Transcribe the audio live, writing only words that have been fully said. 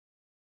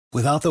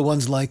Without the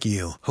ones like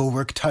you, who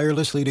work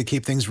tirelessly to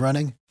keep things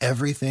running,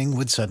 everything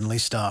would suddenly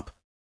stop.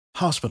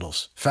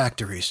 Hospitals,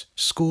 factories,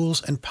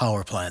 schools, and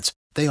power plants,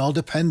 they all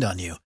depend on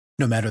you.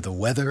 No matter the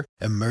weather,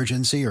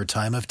 emergency, or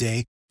time of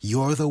day,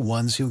 you're the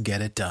ones who get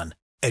it done.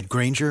 At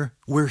Grainger,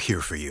 we're here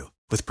for you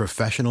with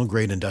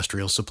professional-grade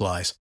industrial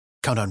supplies.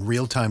 Count on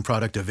real-time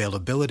product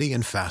availability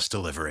and fast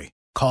delivery.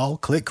 Call,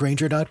 click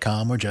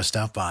Grainger.com, or just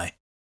stop by.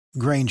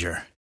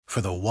 Grainger, for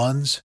the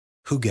ones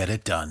who get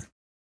it done.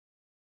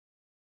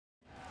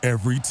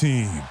 Every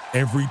team,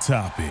 every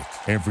topic,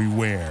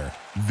 everywhere.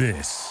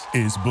 This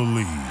is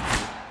Believe.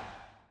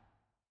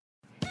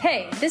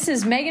 Hey, this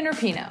is Megan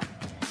Rapinoe.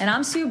 And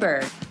I'm Sue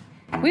Bird.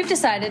 We've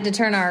decided to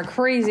turn our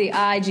crazy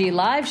IG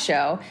live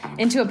show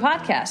into a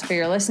podcast for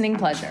your listening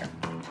pleasure.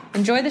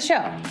 Enjoy the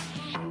show.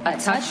 A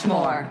Touch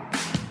More.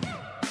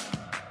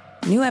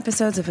 New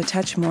episodes of A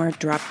Touch More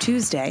drop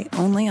Tuesday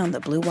only on the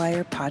Blue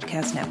Wire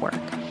Podcast Network.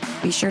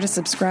 Be sure to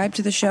subscribe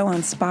to the show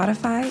on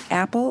Spotify,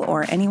 Apple,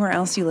 or anywhere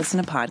else you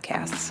listen to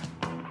podcasts.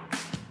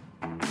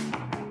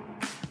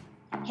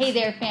 Hey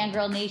there,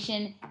 Fangirl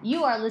Nation.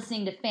 You are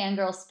listening to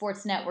Fangirl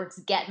Sports Network's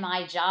Get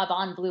My Job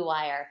on Blue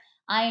Wire.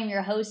 I am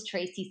your host,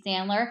 Tracy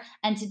Sandler,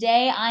 and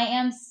today I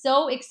am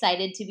so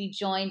excited to be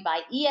joined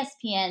by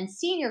ESPN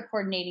Senior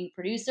Coordinating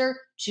Producer,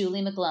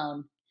 Julie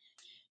McGlone.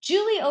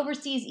 Julie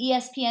oversees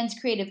ESPN's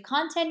Creative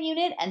Content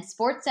Unit and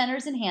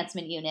SportsCenter's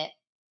Enhancement Unit.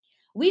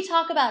 We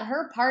talk about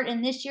her part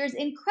in this year's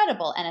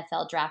incredible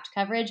NFL draft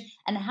coverage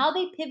and how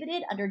they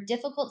pivoted under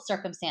difficult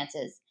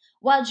circumstances,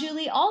 while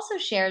Julie also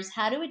shares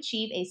how to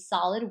achieve a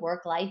solid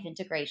work-life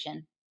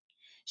integration.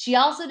 She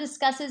also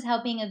discusses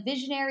how being a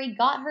visionary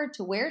got her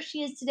to where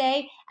she is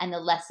today and the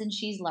lessons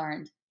she's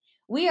learned.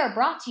 We are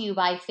brought to you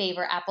by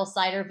Favor Apple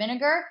Cider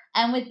Vinegar,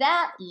 and with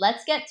that,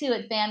 let's get to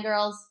it,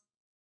 fangirls.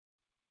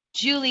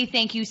 Julie,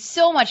 thank you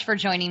so much for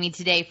joining me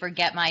today for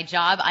Get My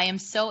Job. I am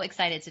so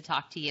excited to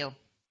talk to you.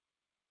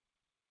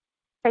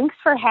 Thanks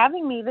for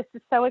having me. This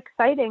is so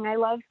exciting. I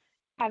love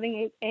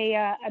having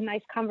a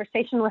nice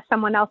conversation with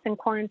someone else in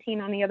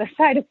quarantine on the other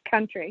side of the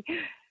country.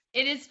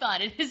 It is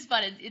fun. It is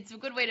fun. It's a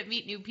good way to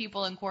meet new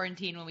people in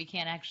quarantine when we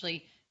can't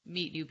actually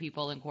meet new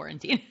people in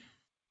quarantine.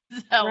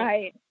 So,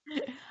 right.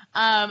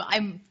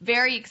 I'm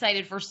very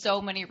excited for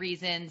so many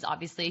reasons.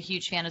 Obviously, a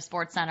huge fan of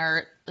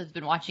SportsCenter. I've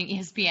been watching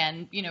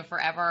ESPN,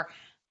 forever.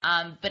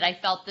 But I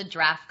felt the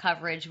draft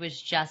coverage was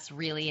just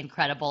really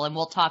incredible. And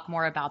we'll talk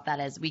more about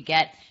that as we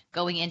get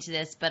going into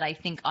this. But I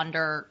think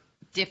under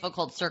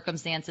difficult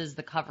circumstances,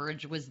 the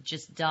coverage was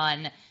just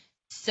done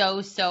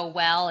so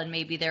well. And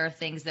maybe there are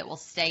things that will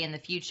stay in the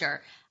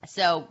future.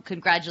 So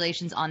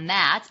congratulations on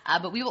that.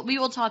 But we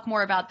will talk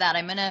more about that.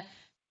 I'm going to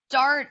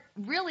start.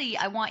 Really,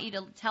 I want you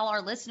to tell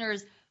our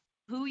listeners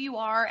who you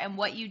are and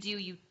what you do.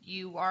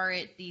 You are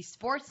at the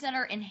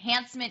SportsCenter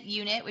Enhancement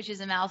Unit, which is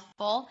a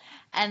mouthful,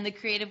 and the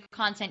Creative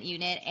Content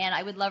Unit. And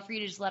I would love for you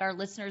to just let our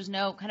listeners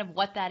know kind of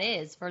what that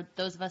is for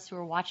those of us who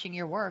are watching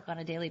your work on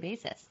a daily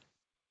basis.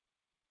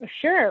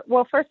 Sure.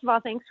 Well, first of all,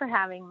 thanks for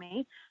having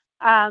me.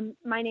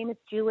 My name is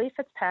Julie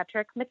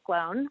Fitzpatrick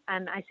McGlone,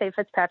 and I say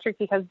Fitzpatrick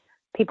because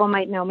people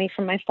might know me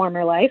from my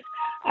former life.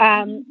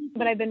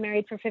 But I've been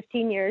married for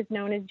 15 years,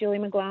 known as Julie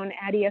McGlone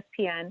at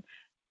ESPN.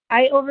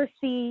 I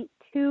oversee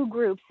two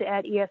groups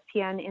at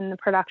ESPN in the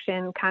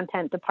production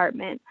content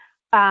department.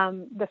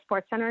 The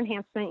SportsCenter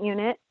Enhancement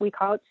Unit, we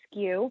call it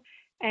SKU,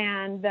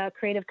 and the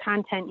Creative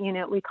Content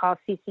Unit, we call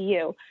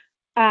CCU.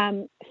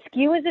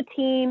 SKU is a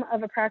team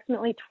of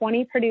approximately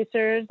 20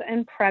 producers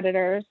and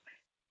predators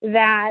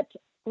that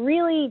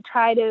really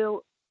try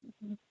to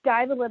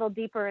dive a little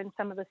deeper in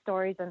some of the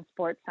stories in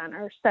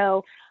SportsCenter.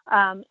 So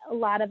a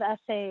lot of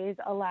essays,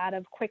 a lot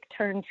of quick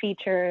turn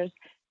features.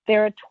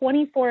 They're a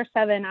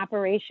 24/7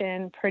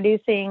 operation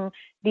producing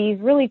these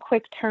really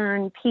quick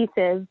turn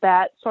pieces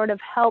that sort of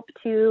help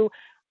to,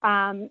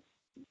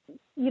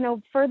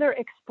 further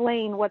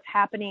explain what's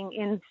happening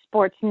in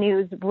sports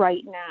news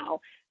right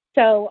now.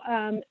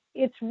 So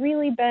it's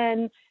really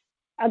been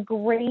a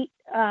great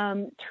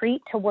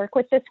treat to work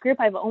with this group.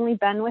 I've only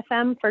been with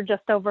them for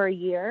just over a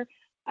year.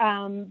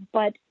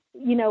 But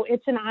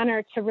it's an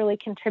honor to really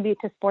contribute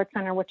to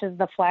SportsCenter, which is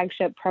the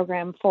flagship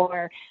program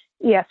for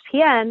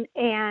ESPN,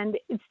 and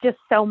it's just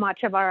so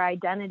much of our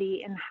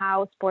identity and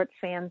how sports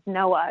fans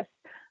know us.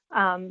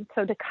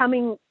 So to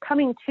coming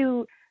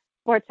to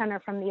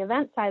SportsCenter from the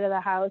event side of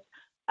the house,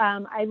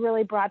 I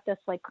really brought this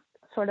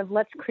sort of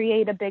let's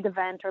create a big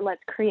event, or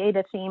let's create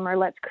a theme, or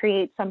let's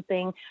create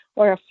something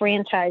or a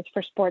franchise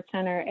for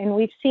SportsCenter. And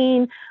we've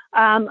seen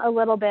a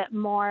little bit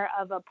more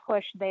of a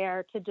push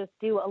there to just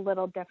do a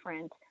little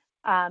different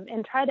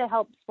and try to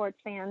help sports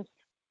fans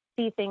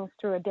see things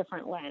through a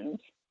different lens.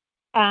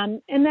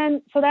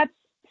 So that's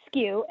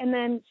SKU. And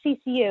then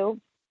CCU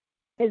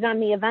is on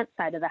the event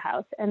side of the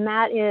house. And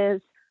that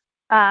is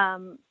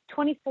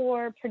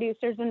 24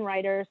 producers and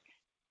writers.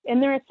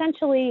 And they're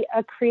essentially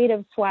a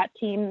creative SWAT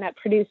team that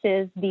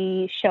produces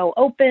the show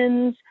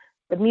opens,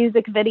 the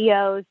music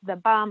videos, the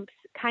bumps,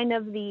 kind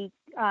of the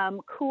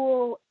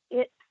cool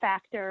it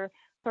factor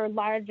for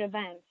large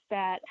events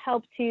that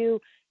help to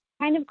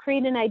kind of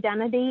create an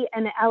identity,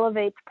 and it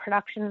elevates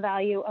production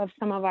value of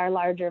some of our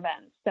larger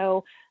events.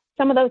 So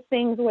some of those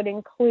things would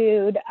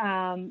include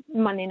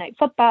Monday Night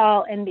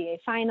Football, NBA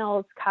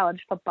Finals, college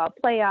football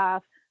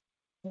playoff,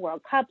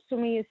 World Cups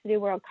when we used to do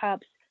World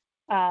Cups,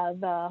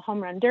 the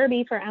Home Run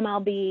Derby for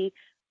MLB,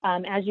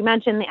 as you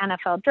mentioned, the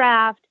NFL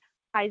Draft,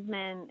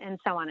 Heisman, and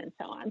so on and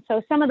so on.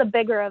 So some of the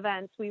bigger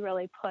events, we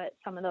really put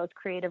some of those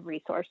creative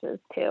resources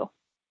to.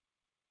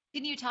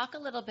 Can you talk a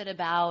little bit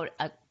about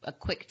a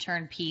quick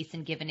turn piece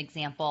and give an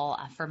example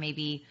for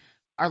maybe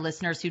our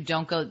listeners who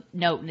don't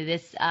know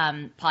this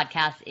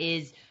podcast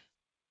is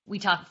we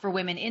talk for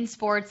women in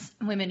sports,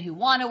 women who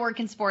want to work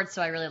in sports.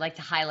 So I really like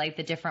to highlight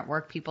the different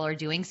work people are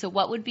doing. So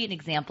what would be an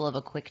example of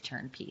a quick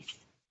turn piece?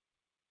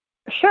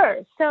 Sure.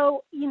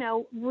 So,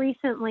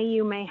 recently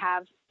you may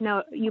have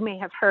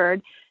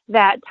heard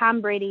that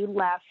Tom Brady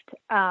left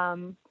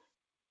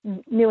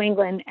New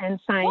England and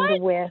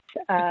signed with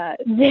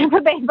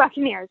Tampa Bay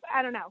Buccaneers.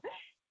 I don't know.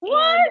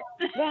 What?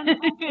 And then,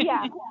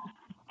 yeah.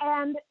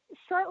 And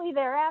shortly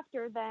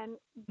thereafter, then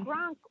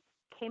Gronk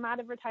came out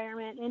of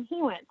retirement and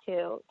he went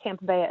to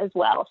Tampa Bay as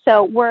well.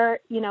 So we're,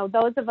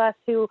 those of us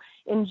who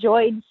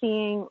enjoyed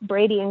seeing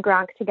Brady and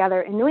Gronk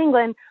together in New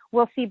England,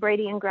 we'll see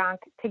Brady and Gronk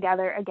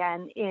together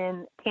again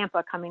in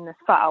Tampa coming this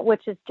fall,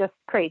 which is just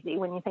crazy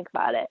when you think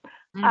about it.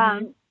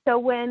 Mm-hmm. So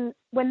when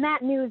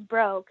that news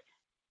broke,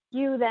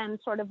 you then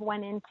sort of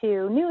went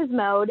into news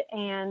mode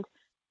and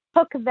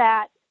took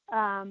that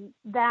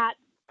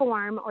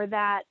form or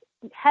that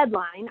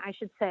headline, I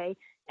should say,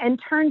 and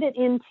turned it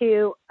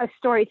into a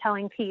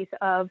storytelling piece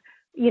of,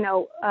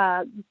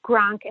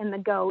 Gronk and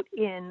the GOAT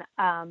in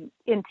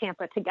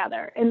Tampa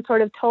together, and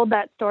sort of told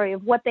that story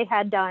of what they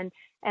had done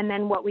and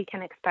then what we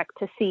can expect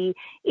to see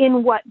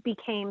in what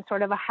became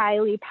sort of a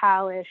highly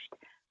polished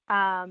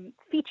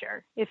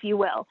feature, if you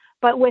will,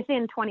 but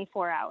within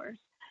 24 hours.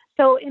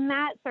 So in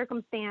that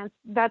circumstance,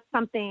 that's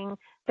something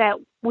that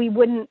we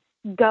wouldn't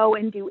go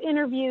and do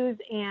interviews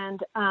and,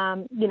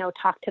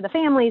 talk to the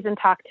families and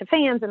talk to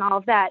fans and all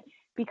of that,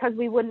 because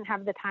we wouldn't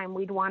have the time.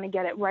 We'd want to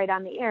get it right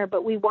on the air,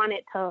 but we want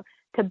it to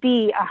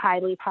be a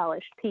highly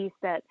polished piece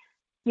that,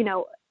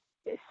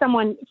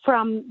 someone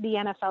from the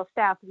NFL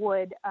staff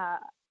would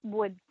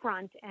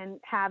front and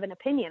have an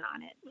opinion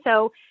on it.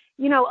 So,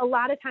 a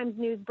lot of times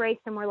news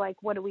breaks and we're like,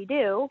 what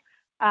do?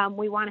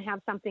 We want to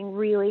have something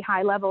really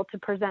high level to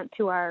present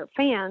to our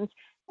fans.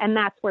 And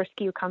that's where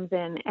SKU comes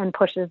in and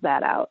pushes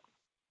that out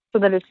so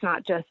that it's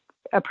not just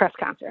a press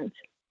conference.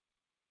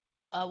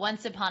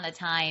 Once upon a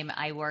time,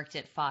 I worked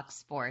at Fox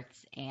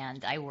Sports,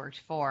 and I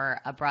worked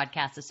for a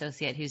broadcast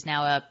associate who's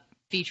now a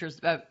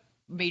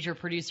major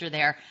producer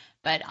there.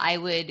 But I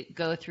would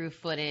go through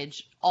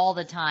footage all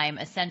the time,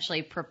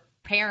 essentially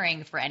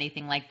preparing for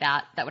anything like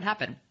that would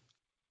happen.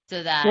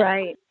 So that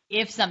right.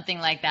 If something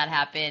like that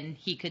happened,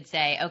 he could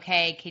say,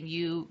 okay, can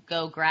you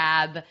go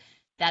grab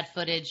that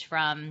footage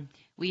from,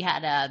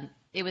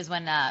 it was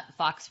when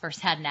Fox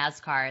first had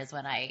NASCAR is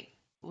when I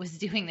was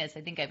doing this.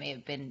 I think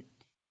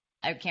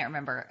I can't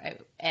remember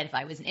if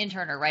I was an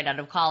intern or right out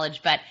of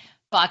college, but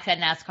Fox had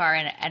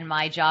NASCAR, and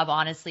my job,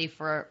 honestly,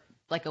 for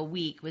like a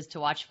week was to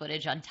watch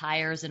footage on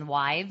tires and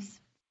wives.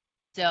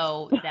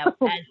 So that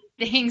as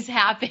things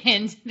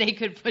happened, they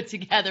could put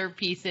together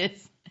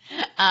pieces.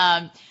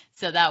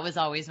 So that was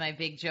always my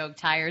big joke,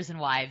 tires and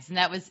wives. And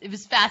it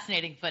was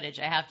fascinating footage,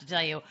 I have to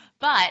tell you.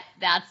 But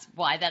that's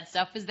why that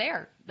stuff is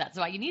there. That's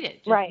why you need it,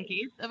 just right. in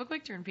case of a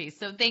quick turn piece.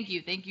 So thank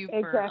you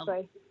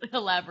exactly. for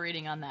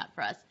elaborating on that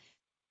for us.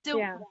 So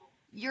yeah.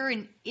 You're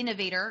an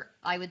innovator,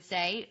 I would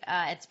say,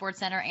 at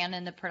SportsCenter and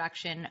in the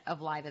production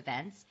of live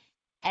events.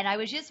 And I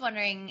was just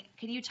wondering,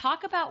 can you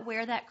talk about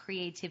where that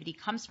creativity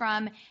comes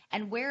from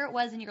and where it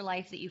was in your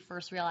life that you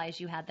first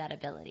realized you had that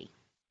ability?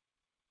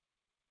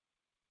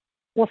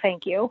 Well,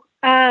 thank you.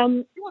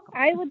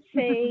 I would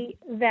say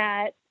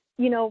that,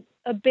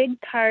 a big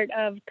part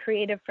of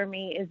creative for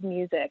me is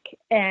music.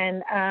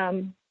 And,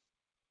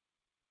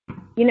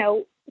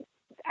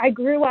 I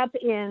grew up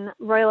in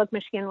Royal Oak,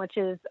 Michigan, which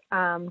is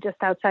just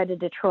outside of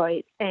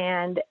Detroit.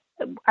 And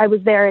I was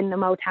there in the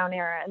Motown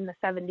era in the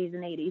 70s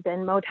and 80s.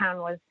 And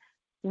Motown was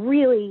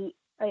really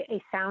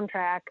a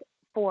soundtrack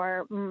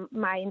for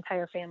my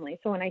entire family.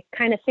 So when I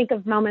kind of think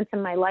of moments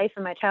in my life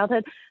and my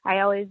childhood, I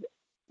always,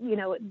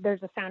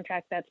 there's a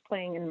soundtrack that's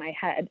playing in my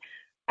head.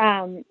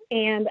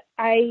 And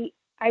I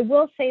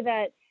will say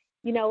that,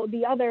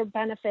 the other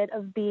benefit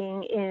of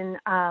being in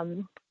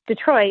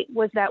Detroit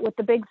was that with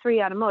the Big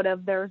Three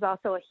Automotive, there was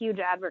also a huge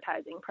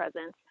advertising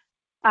presence.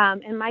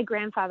 And my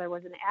grandfather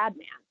was an ad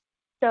man.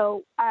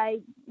 So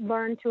I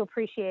learned to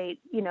appreciate,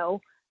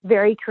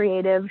 very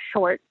creative,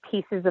 short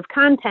pieces of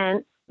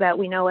content that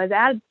we know as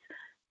ads,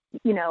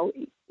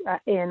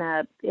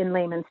 in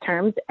layman's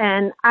terms.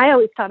 And I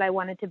always thought I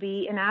wanted to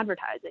be in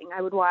advertising.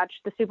 I would watch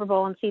the Super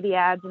Bowl and see the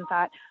ads and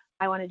thought,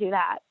 I want to do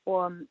that.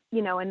 And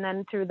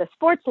then through the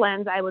sports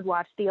lens, I would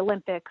watch the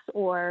Olympics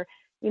or,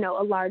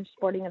 a large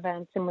sporting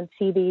events and would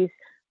see these,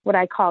 what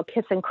I call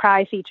kiss and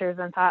cry features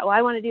and thought, well,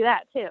 I want to do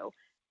that too.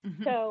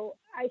 Mm-hmm. So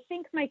I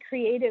think my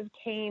creative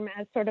came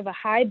as sort of a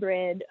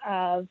hybrid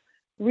of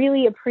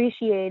really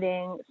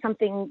appreciating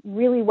something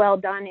really well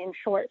done in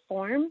short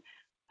form.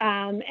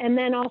 And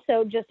then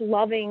also just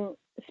loving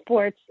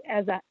sports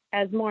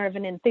as more of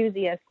an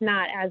enthusiast,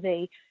 not as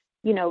a,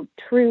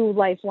 true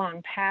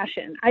lifelong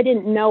passion. I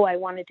didn't know I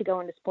wanted to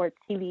go into sports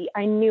TV.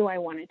 I knew I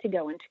wanted to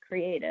go into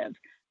creative.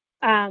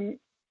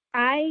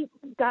 I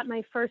got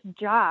my first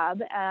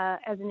job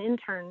as an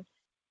intern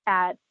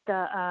at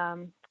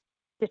the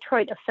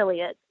Detroit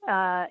affiliate,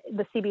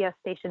 the CBS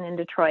station in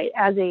Detroit,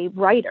 as a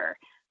writer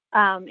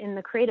in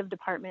the creative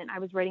department. I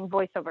was writing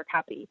voiceover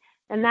copy,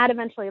 and that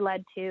eventually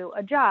led to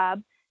a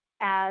job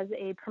as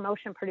a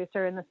promotion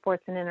producer in the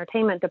sports and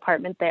entertainment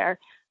department there.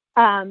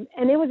 And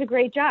it was a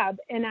great job,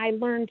 and I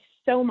learned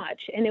so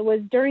much. And it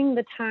was during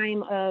the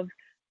time of,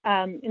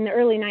 in the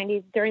early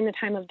 90s, during the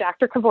time of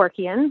Dr.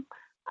 Kevorkian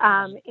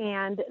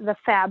and the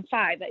Fab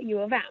Five at U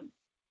of M.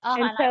 Oh,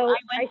 and so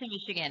I went to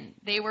Michigan.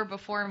 They were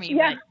before me,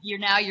 yeah.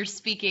 But you're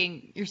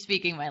speaking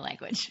my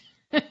language.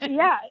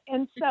 Yeah,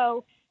 and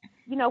so,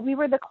 we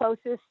were the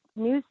closest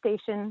news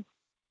station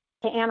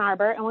to Ann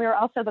Arbor, and we were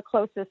also the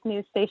closest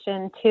news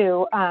station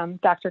to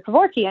Dr.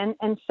 Kevorkian.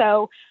 And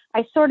so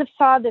I sort of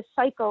saw this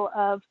cycle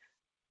of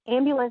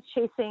ambulance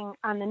chasing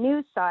on the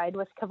news side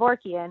with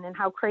Kevorkian and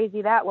how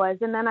crazy that was.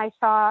 And then I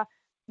saw,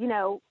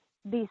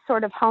 these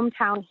sort of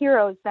hometown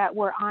heroes that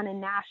were on a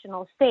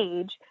national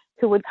stage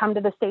who would come to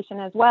the station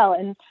as well.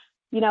 And,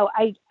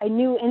 I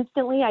knew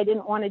instantly I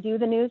didn't want to do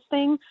the news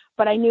thing,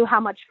 but I knew how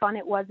much fun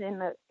it was in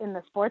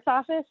the sports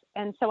office.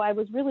 And so I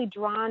was really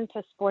drawn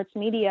to sports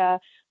media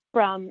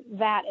from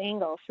that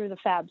angle through the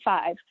Fab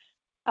Five.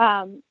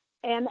 And,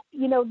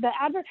 the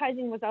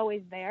advertising was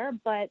always there,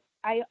 but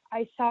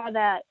I saw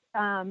that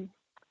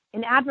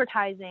in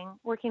advertising,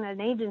 working at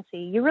an agency,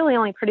 you're really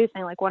only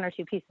producing like 1 or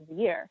 2 pieces a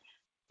year.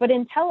 But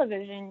in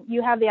television,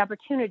 you have the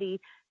opportunity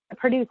to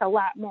produce a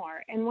lot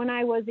more. And when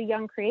I was a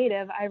young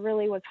creative, I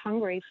really was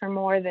hungry for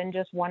more than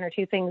just 1 or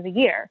 2 things a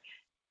year.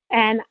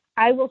 And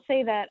I will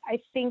say that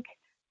I think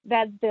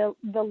that the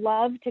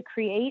love to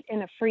create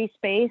in a free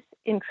space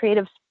in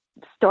creative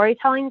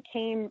storytelling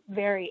came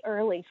very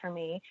early for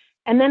me.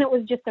 And then it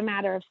was just a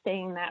matter of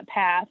staying that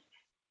path.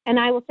 And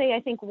I will say,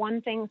 I think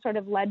one thing sort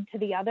of led to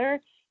the other.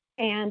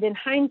 And in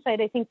hindsight,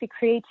 I think the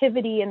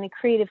creativity and the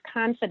creative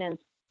confidence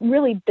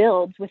really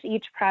builds with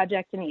each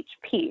project and each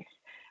piece.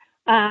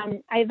 I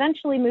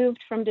eventually moved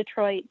from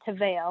Detroit to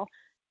Vail,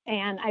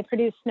 and I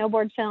produced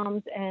snowboard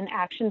films and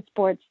action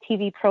sports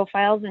TV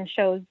profiles and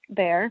shows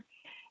there.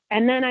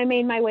 And then I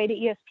made my way to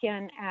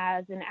ESPN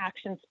as an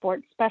action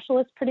sports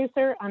specialist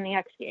producer on the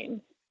X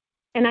Games.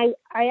 And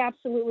I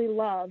absolutely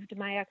loved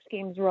my X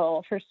Games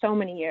role for so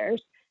many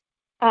years,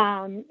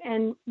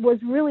 and was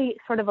really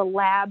sort of a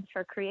lab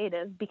for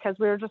creatives because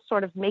we were just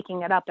sort of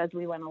making it up as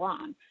we went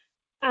along.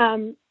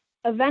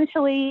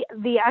 Eventually,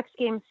 the X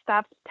Games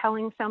stopped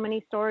telling so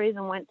many stories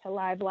and went to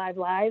live.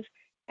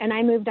 And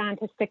I moved on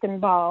to stick and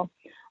ball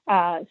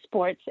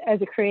sports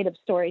as a creative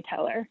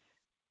storyteller.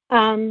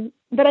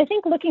 But I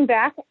think looking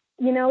back,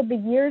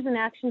 the years in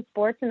action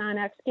sports and on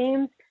X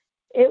Games,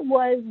 it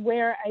was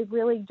where I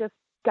really just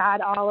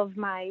got all of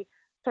my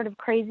sort of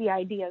crazy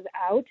ideas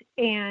out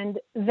and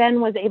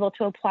then was able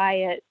to apply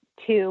it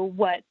to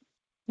what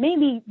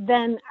maybe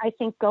then I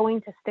think going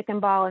to stick and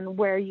ball and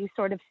where you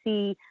sort of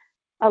see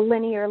a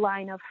linear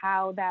line of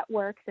how that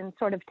works and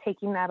sort of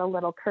taking that a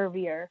little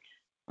curvier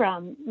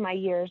from my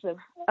years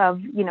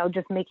of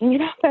just making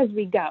it up as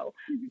we go.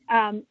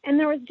 And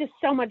there was just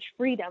so much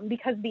freedom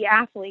because the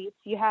athletes,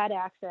 you had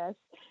access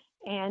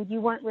and you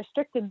weren't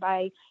restricted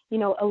by,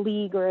 a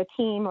league or a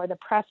team or the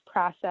press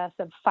process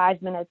of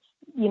 5 minutes,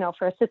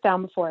 for a sit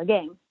down before a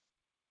game.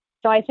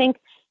 So I think,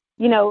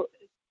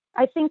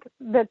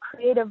 the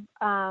creative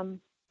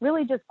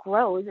really just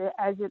grows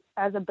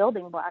as a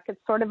building block.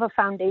 It's sort of a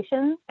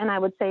foundation. And I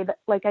would say that,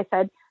 like I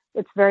said,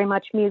 it's very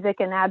much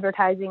music and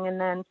advertising and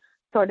then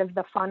sort of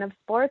the fun of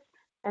sports.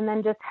 And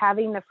then just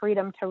having the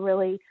freedom to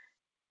really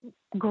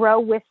grow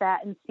with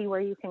that and see where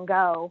you can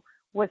go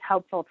was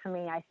helpful to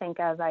me, I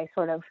think, as I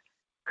sort of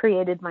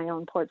created my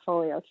own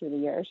portfolio through the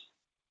years.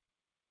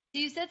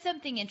 You said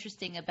something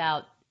interesting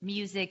about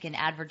music and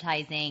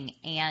advertising,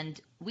 and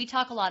we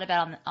talk a lot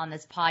about on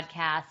this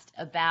podcast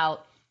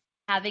about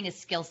having a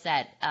skill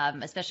set,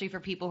 especially for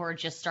people who are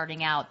just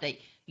starting out, that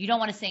you don't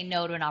want to say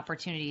no to an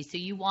opportunity. So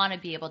you want to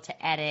be able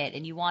to edit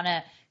and you want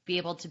to be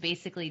able to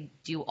basically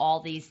do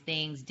all these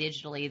things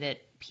digitally that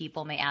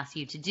people may ask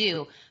you to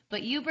do.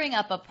 But you bring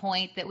up a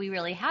point that we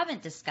really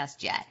haven't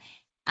discussed yet,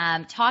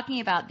 talking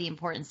about the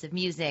importance of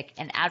music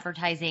and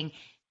advertising.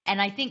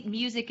 And I think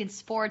music and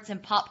sports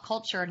and pop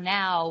culture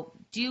now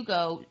do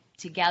go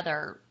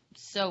together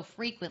so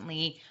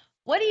frequently.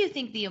 What do you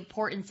think the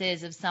importance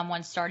is of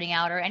someone starting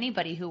out or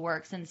anybody who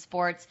works in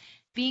sports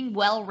being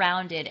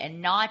well-rounded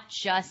and not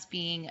just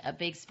being a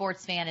big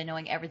sports fan and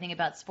knowing everything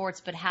about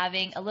sports, but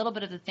having a little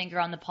bit of the finger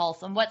on the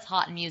pulse on what's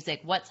hot in music,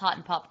 what's hot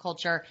in pop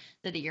culture,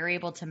 so that you're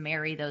able to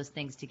marry those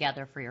things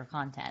together for your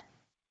content?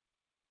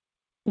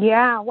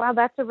 Yeah, wow,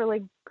 that's a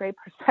really great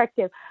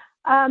perspective.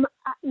 I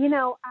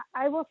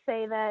will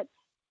say that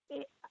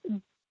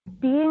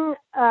being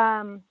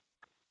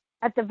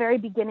at the very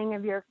beginning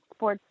of your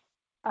sports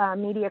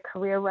media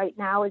career right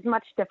now is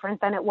much different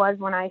than it was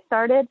when I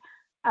started.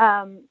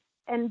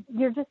 And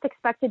you're just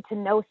expected to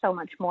know so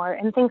much more,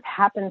 and things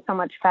happen so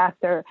much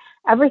faster.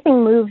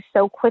 Everything moves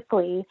so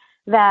quickly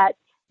that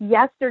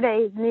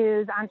yesterday's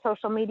news on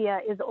social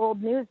media is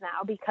old news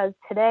now, because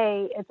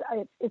today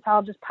it's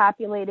all just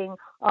populating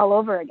all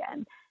over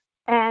again.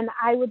 And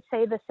I would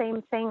say the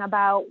same thing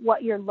about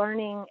what you're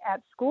learning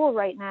at school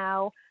right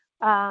now.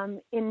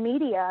 In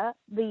media,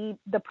 the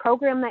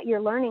program that you're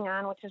learning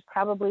on, which is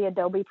probably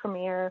Adobe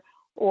Premiere,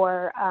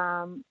 or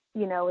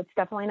it's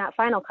definitely not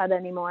Final Cut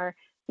anymore,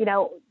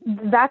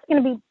 that's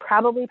going to be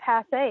probably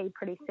passé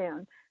pretty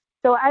soon.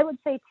 So I would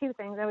say two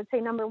things. I would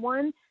say, number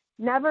one,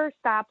 never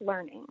stop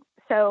learning.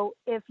 So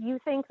if you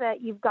think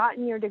that you've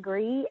gotten your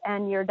degree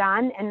and you're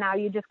done, and now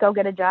you just go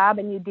get a job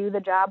and you do the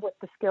job with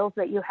the skills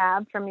that you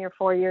have from your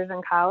 4 years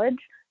in college,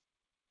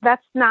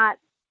 that's not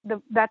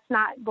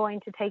going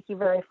to take you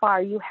very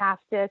far. You have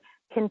to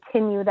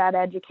continue that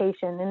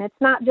education. And it's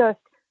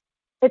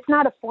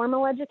not a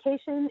formal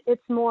education.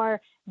 It's more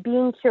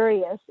being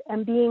curious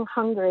and being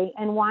hungry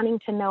and wanting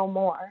to know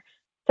more.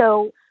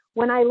 So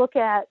when I look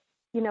at,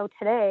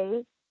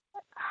 today,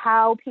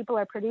 how people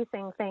are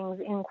producing things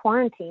in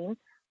quarantine,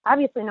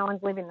 obviously no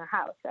one's leaving their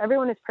house.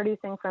 Everyone is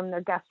producing from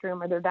their guest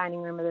room or their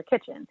dining room or their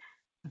kitchen.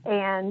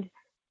 And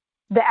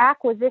the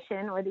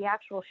acquisition, or the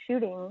actual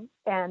shooting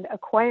and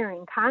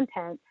acquiring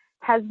content,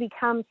 has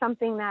become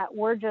something that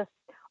we're just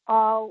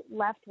all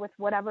left with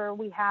whatever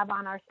we have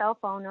on our cell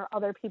phone or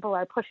other people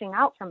are pushing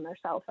out from their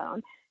cell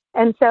phone.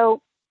 And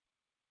so,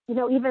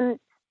 even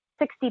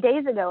 60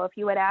 days ago, if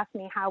you had asked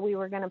me how we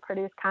were going to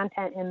produce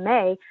content in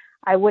May,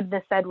 I wouldn't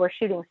have said we're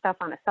shooting stuff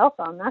on a cell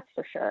phone, that's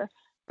for sure.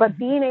 But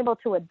being able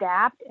to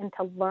adapt and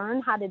to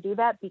learn how to do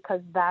that, because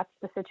that's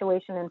the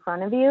situation in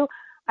front of you,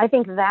 I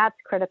think that's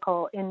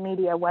critical in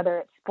media, whether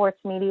it's sports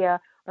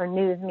media or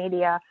news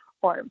media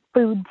or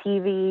food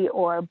TV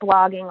or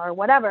blogging or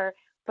whatever,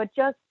 but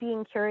just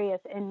being curious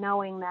and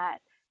knowing that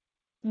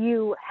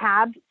you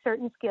have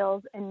certain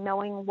skills and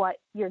knowing what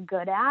you're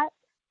good at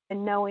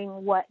and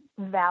knowing what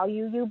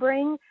value you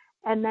bring,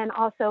 and then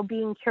also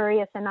being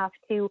curious enough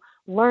to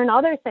learn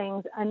other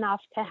things enough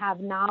to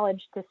have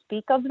knowledge to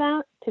speak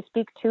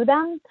to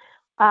them,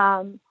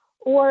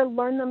 or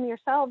learn them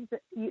yourself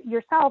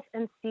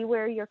and see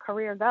where your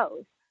career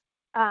goes.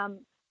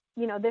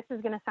 This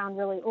is going to sound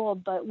really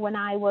old, but when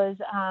I was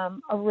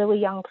a really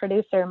young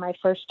producer, my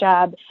first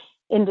job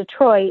in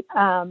Detroit,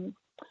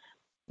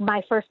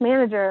 my first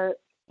manager,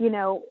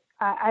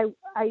 I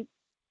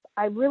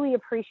really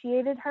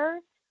appreciated her,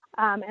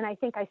 and I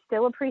think I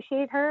still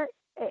appreciate her.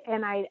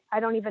 And I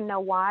don't even know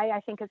why.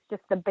 I think it's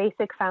just the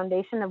basic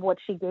foundation of what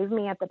she gave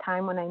me at the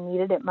time when I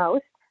needed it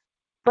most.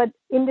 But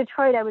in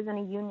Detroit, I was in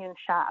a union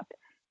shop,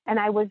 and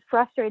I was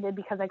frustrated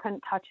because I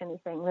couldn't touch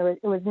anything.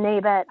 It was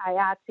NABET,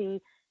 IATSE,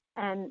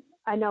 and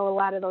I know a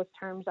lot of those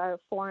terms are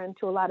foreign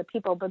to a lot of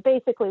people, but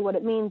basically what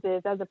it means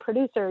is, as a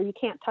producer, you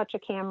can't touch a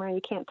camera,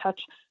 you can't touch,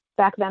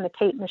 back then, a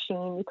tape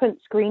machine, you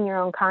couldn't screen your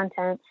own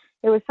content.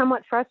 It was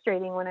somewhat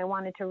frustrating when I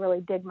wanted to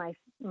really dig my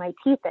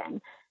teeth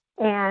in.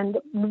 And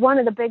one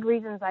of the big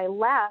reasons I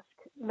left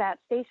that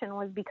station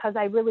was because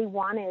I really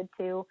wanted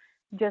to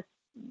just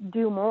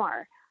do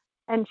more.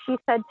 And she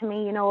said to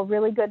me, a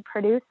really good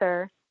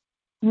producer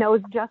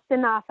knows just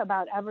enough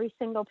about every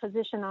single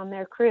position on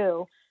their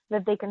crew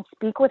that they can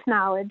speak with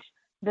knowledge,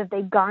 that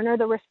they garner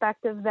the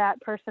respect of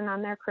that person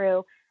on their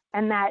crew,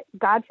 and that,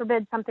 God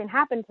forbid, something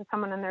happened to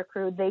someone on their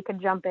crew, they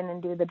could jump in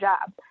and do the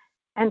job.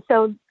 And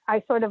so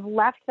I sort of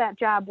left that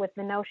job with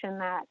the notion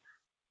that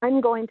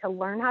I'm going to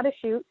learn how to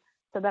shoot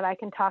so that I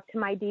can talk to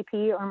my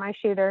DP or my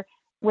shooter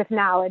with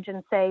knowledge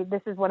and say,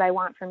 this is what I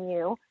want from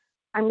you.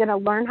 I'm going to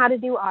learn how to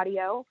do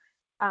audio,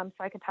 so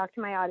I can talk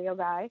to my audio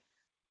guy.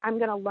 I'm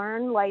going to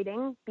learn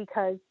lighting,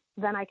 because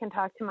then I can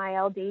talk to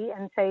my LD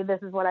and say, this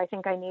is what I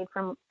think I need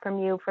from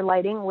you for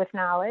lighting with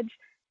knowledge.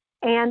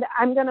 And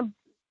I'm going to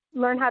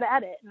learn how to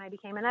edit. And I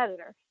became an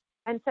editor.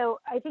 And so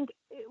I think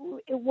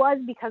it was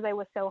because I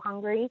was so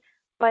hungry.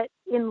 But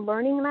in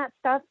learning that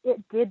stuff, it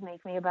did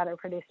make me a better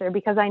producer,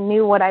 because I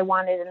knew what I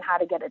wanted and how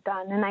to get it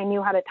done. And I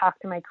knew how to talk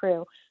to my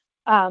crew.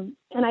 And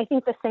I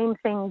think the same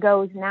thing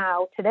goes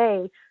now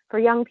today for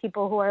young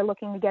people who are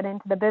looking to get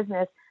into the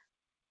business.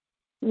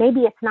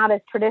 Maybe it's not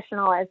as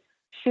traditional as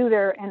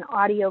shooter and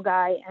audio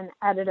guy and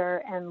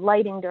editor and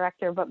lighting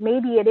director, but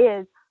maybe it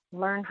is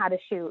learn how to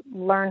shoot,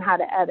 learn how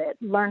to edit,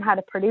 learn how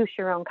to produce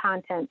your own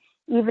content.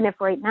 Even if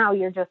right now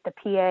you're just a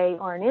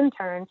PA or an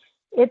intern,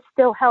 it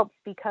still helps,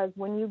 because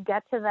when you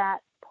get to that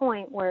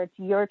point where it's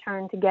your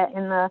turn to get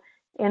in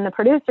the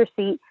producer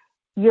seat,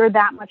 you're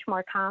that much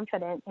more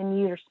confident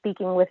and you're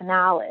speaking with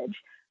knowledge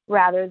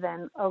rather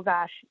than, oh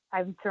gosh,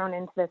 I'm thrown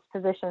into this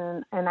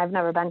position and I've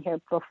never been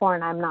here before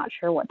and I'm not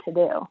sure what to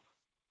do.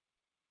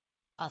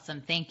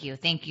 Awesome. Thank you.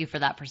 Thank you for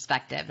that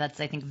perspective.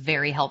 That's, I think,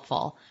 very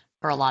helpful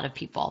for a lot of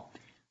people.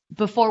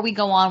 Before we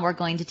go on, we're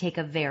going to take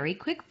a very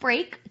quick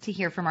break to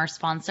hear from our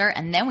sponsor,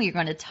 and then we're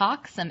going to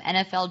talk some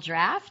NFL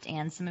draft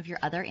and some of your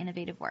other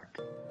innovative work.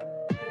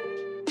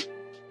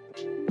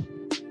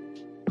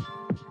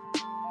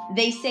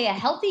 They say a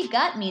healthy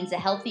gut means a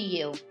healthy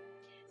you.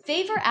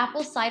 Favor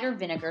apple cider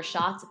vinegar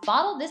shots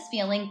bottle this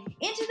feeling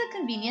into the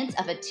convenience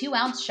of a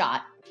 2-ounce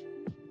shot.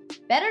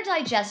 Better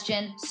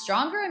digestion,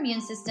 stronger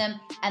immune system,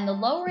 and the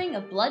lowering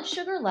of blood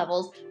sugar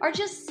levels are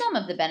just some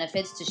of the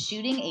benefits to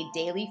shooting a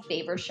daily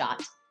Favor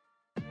shot.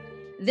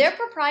 Their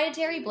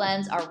proprietary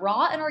blends are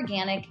raw and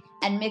organic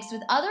and mixed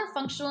with other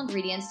functional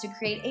ingredients to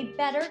create a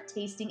better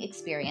tasting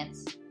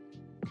experience.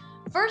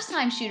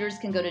 First-time shooters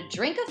can go to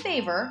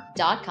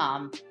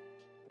drinkafavor.com.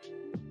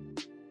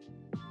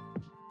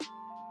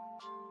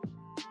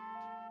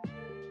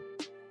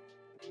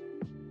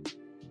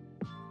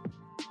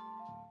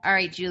 All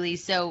right, Julie,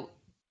 so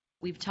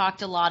we've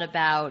talked a lot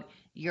about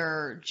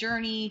your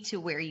journey to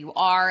where you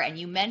are, and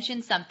you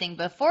mentioned something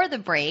before the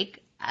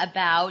break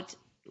about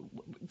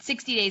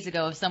 60 days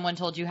ago if someone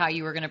told you how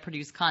you were going to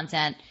produce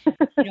content,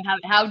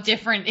 how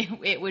different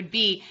it would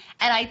be.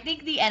 And I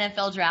think the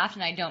NFL draft,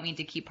 and I don't mean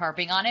to keep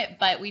harping on it,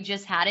 but we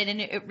just had it,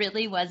 and it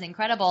really was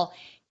incredible,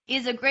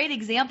 is a great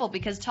example,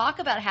 because talk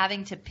about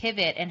having to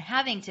pivot and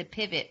having to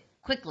pivot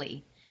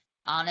quickly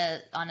on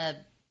a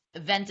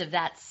event of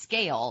that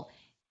scale.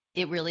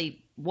 It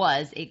really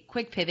was a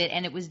quick pivot,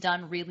 and it was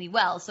done really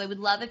well. So I would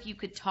love if you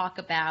could talk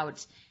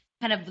about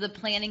kind of the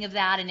planning of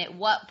that, and at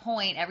what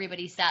point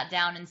everybody sat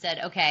down and said,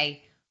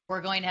 okay, we're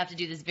going to have to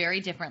do this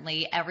very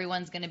differently.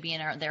 Everyone's going to be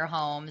in their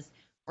homes.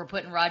 We're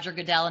putting Roger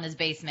Goodell in his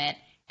basement,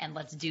 and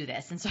let's do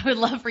this. And so I would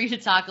love for you to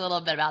talk a little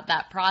bit about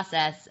that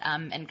process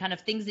and kind of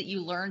things that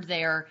you learned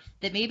there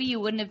that maybe you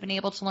wouldn't have been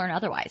able to learn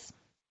otherwise.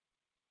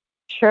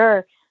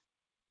 Sure.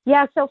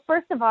 Yeah, so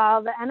first of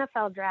all, the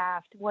NFL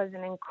draft was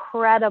an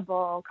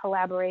incredible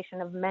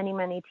collaboration of many,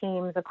 many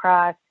teams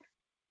across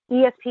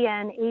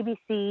ESPN,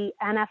 ABC,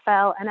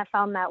 NFL,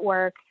 NFL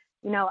Network,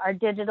 our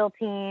digital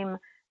team,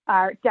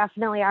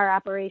 definitely our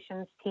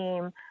operations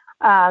team.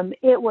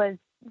 It was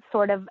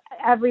sort of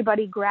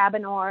everybody grab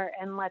an oar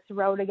and let's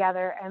row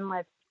together and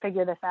let's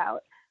figure this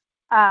out.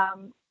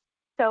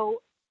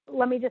 So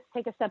let me just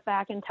take a step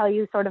back and tell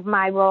you sort of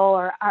my role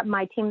or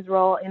my team's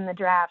role in the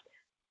draft.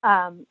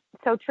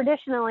 So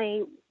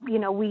traditionally,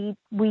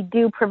 we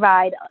do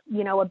provide,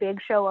 a big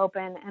show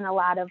open and a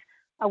lot of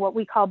what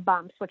we call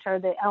bumps, which are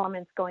the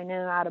elements going in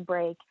and out of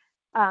break,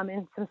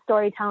 and some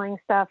storytelling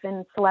stuff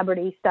and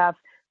celebrity stuff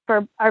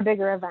for our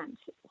bigger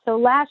events. So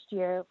last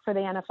year for the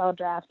NFL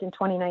draft in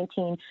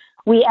 2019,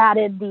 we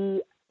added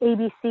the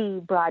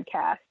ABC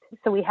broadcast.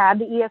 So we had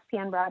the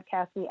ESPN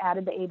broadcast, we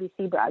added the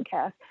ABC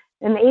broadcast.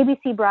 And the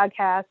ABC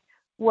broadcast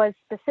was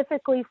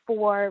specifically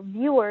for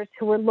viewers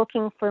who were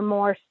looking for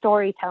more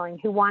storytelling,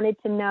 who wanted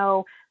to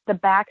know the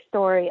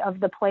backstory of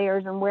the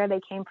players and where they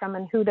came from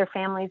and who their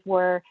families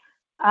were.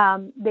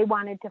 They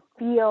wanted to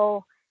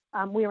feel,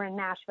 we were in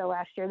Nashville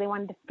last year, they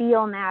wanted to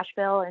feel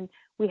Nashville, and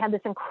we had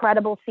this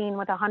incredible scene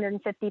with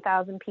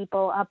 150,000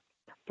 people up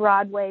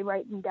Broadway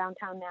right in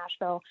downtown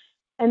Nashville.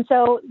 And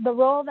so the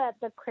role that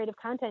the creative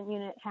content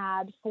unit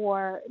had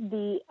for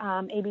the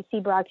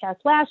ABC broadcast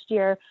last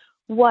year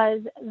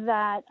was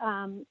that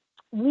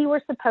we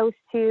were supposed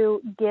to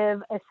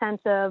give a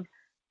sense of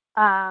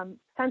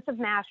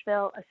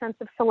Nashville, a sense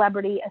of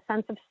celebrity, a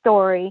sense of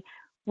story.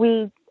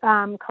 We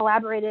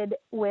collaborated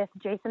with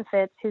Jason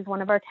Fitz, who's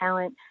one of our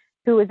talent,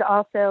 who is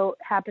also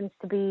happens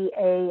to be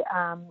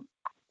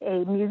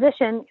a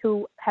musician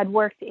who had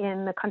worked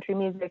in the country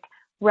music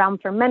realm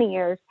for many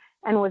years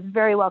and was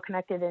very well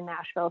connected in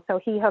Nashville.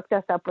 So he hooked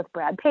us up with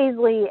Brad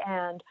Paisley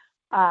and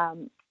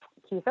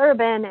Keith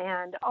Urban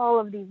and all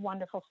of these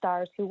wonderful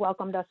stars who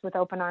welcomed us with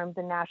open arms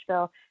in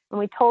Nashville. And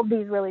we told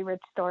these really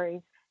rich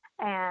stories.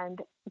 And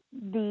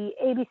the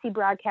ABC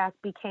broadcast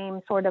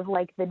became sort of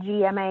like the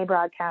GMA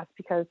broadcast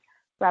because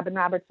Robin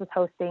Roberts was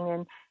hosting,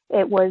 and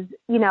it was,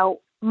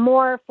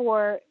 more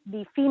for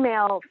the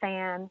female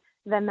fan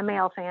than the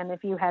male fan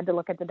if you had to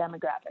look at the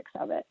demographics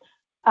of it.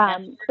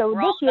 So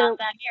we're this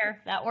year,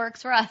 that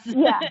works for us.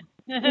 Yeah.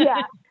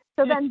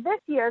 So then this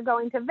year,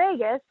 going to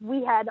Vegas,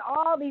 we had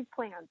all these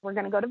plans. We're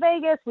going to go to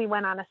Vegas. We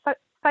went on a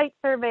site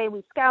survey.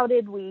 We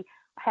scouted. We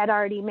had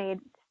already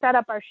set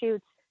up our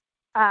shoots.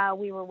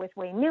 We were with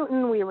Wayne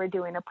Newton. We were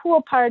doing a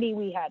pool party.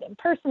 We had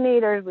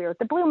impersonators. We were with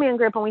the Blue Man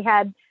Group,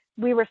 and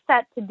we were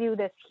set to do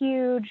this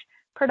huge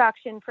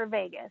production for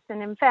Vegas.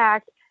 And in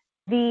fact,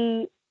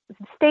 the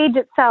stage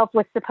itself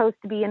was supposed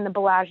to be in the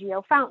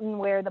Bellagio fountain,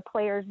 where the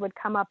players would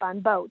come up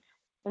on boats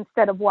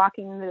instead of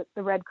walking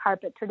the red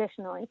carpet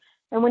traditionally.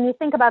 And when you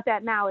think about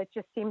that now, it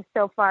just seems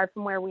so far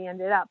from where we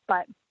ended up,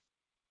 but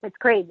it's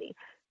crazy.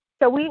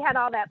 So we had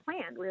all that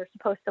planned. We were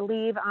supposed to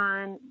leave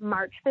on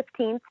March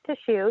 15th to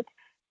shoot.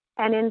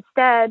 And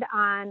instead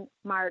on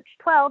March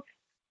 12th,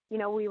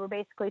 we were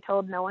basically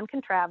told no one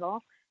can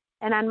travel.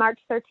 And on March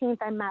 13th,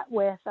 I met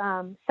with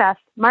Seth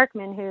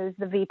Markman, who's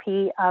the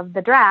VP of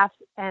the draft.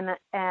 And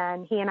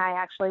he and I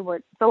actually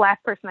were the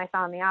last person I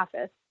saw in the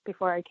office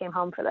before I came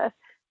home for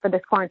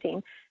this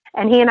quarantine.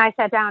 And he and I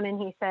sat down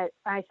and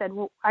I said,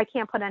 well, I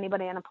can't put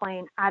anybody on a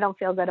plane. I don't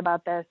feel good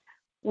about this.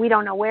 We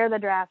don't know where the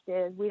draft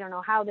is. We don't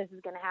know how this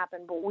is going to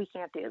happen, but we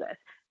can't do this.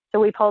 So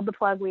we pulled the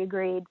plug. We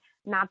agreed,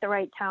 not the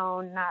right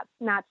tone,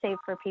 not safe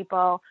for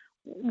people.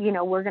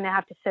 we're going to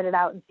have to sit it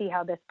out and see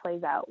how this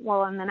plays out.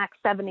 Well, in the next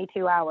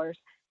 72 hours,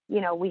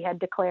 we had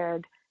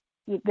declared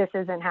this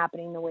isn't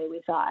happening the way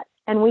we thought.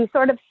 And we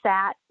sort of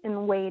sat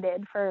and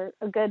waited for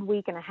a good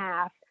week and a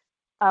half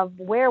of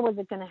where was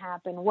it going to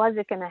happen? Was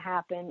it going to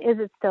happen? Is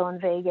it still in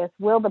Vegas?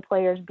 Will the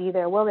players be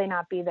there? Will they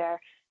not be there?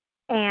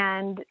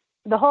 And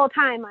the whole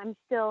time I'm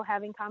still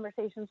having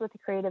conversations with the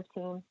creative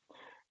team,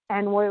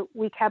 and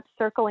we kept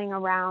circling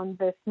around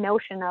this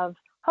notion of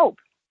hope,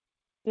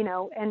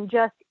 and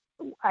just,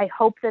 I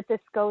hope that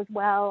this goes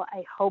well.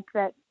 I hope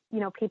that,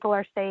 people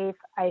are safe.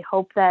 I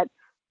hope that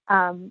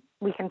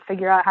we can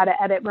figure out how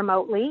to edit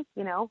remotely,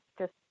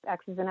 just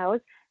X's and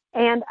O's.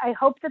 And I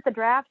hope that the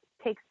draft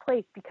takes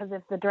place, because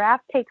if the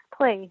draft takes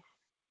place,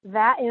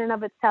 that in and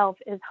of itself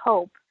is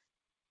hope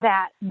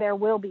that there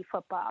will be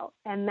football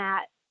and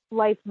that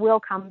life will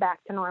come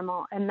back to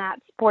normal and that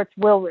sports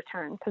will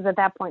return, because at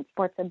that point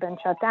sports had been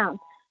shut down.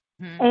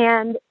 Mm-hmm.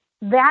 And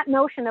that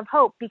notion of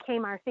hope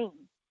became our theme.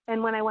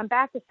 And when I went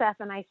back to Seth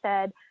and I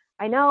said,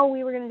 I know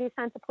we were going to do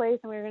sense of place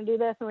and we were going to do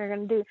this and we were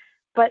going to do,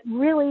 but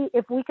really,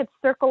 if we could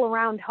circle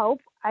around hope,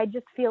 I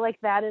just feel like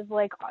that's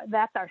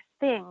our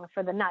thing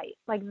for the night.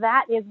 Like,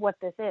 that is what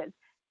this is.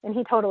 And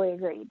he totally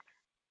agreed.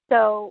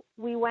 So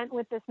we went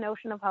with this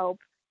notion of hope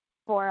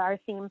for our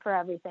theme for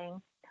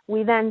everything.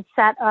 We then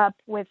set up,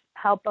 with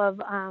help of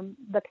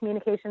the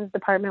communications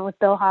department with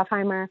Bill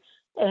Hoffheimer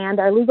and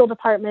our legal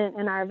department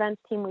and our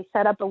events team, we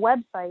set up a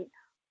website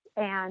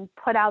and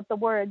put out the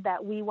word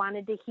that we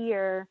wanted to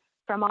hear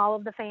from all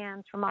of the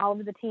fans, from all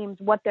of the teams,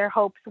 what their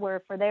hopes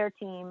were for their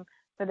team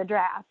for the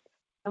draft.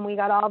 And we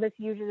got all this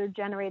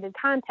user-generated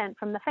content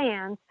from the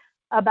fans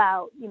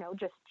about,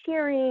 just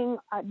cheering,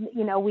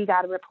 we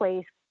got to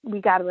replace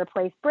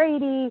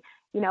Brady,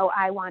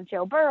 I want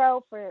Joe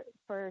Burrow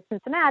for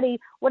Cincinnati,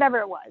 whatever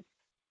it was.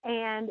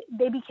 And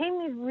they became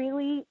these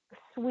really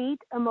sweet,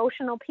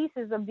 emotional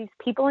pieces of these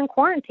people in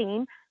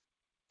quarantine,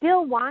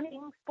 still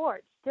wanting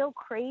sports, still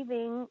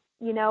craving,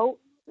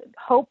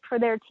 hope for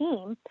their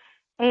team.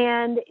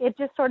 And it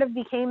just sort of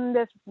became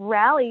this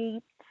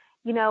rally,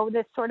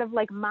 this sort of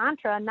like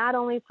mantra, not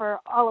only for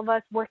all of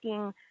us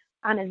working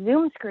on a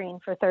Zoom screen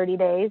for 30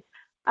 days,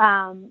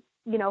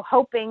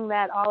 hoping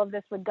that all of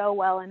this would go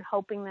well and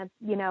hoping that,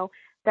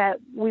 that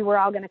we were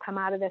all going to come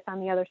out of this on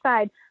the other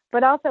side,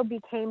 but also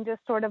became just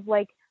sort of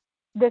like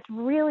this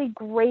really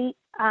great,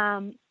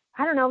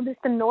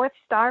 just the North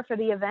Star for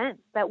the event,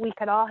 that we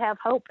could all have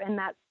hope. And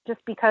that's just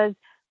because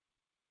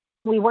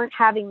we weren't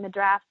having the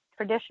draft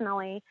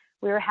traditionally,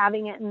 we were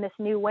having it in this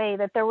new way,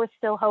 that there was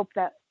still hope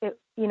that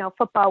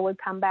football would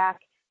come back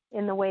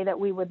in the way that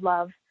we would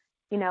love,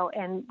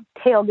 and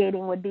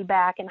tailgating would be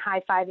back and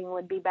high-fiving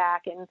would be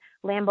back and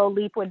Lambeau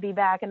Leap would be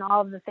back and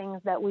all of the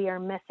things that we are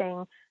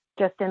missing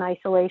just in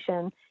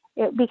isolation.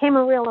 It became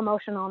a real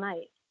emotional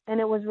night, and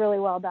it was really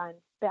well done.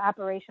 The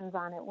operations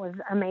on it was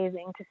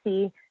amazing to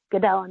see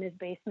Goodell in his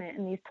basement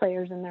and these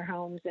players in their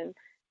homes, and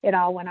it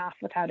all went off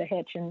without a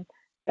hitch. And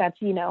that's,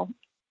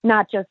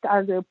 not just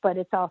our group, but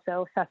it's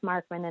also Seth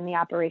Markman and the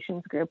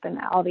operations group and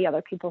all the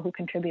other people who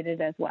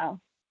contributed as well.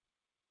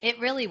 It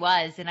really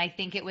was. And I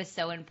think it was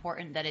so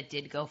important that it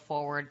did go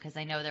forward, because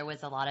I know there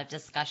was a lot of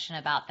discussion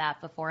about that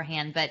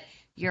beforehand. But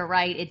you're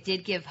right, it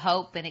did give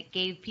hope, and it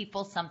gave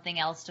people something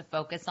else to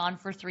focus on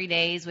for 3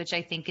 days, which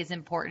I think is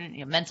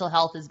important. Mental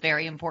health is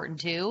very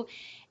important too.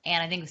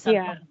 And I think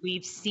something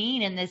we've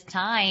seen in this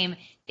time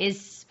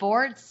is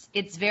sports.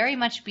 It's very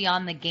much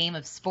beyond the game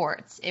of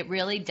sports. It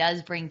really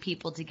does bring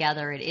people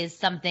together. It is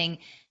something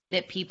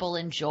that people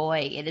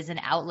enjoy. It is an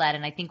outlet.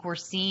 And I think we're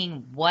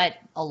seeing what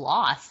a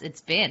loss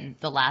it's been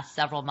the last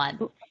several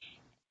months.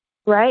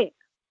 Right.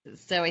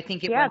 So I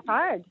think it's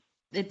hard.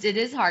 It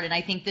is hard. And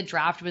I think the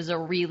draft was a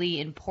really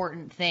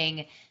important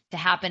thing to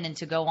happen and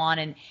to go on.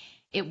 And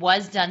it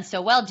was done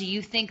so well. Do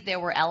you think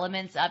there were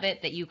elements of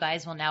it that you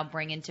guys will now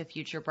bring into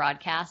future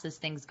broadcasts as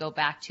things go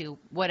back to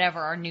whatever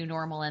our new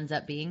normal ends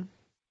up being?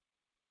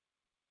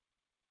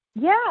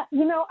 Yeah,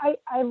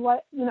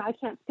 I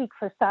can't speak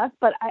for Seth,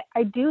 but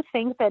I do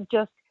think that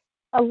just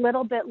a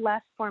little bit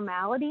less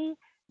formality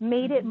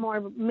made it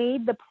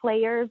made the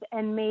players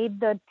and made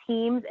the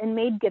teams and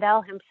made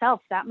Goodell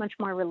himself that much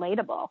more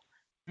relatable.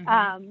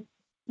 Mm-hmm.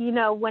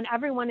 When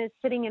everyone is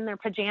sitting in their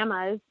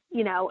pajamas,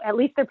 at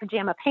least their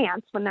pajama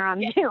pants when they're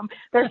on Zoom,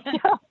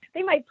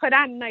 they might put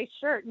on a nice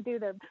shirt and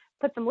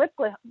put some lip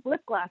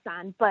gloss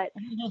on. But,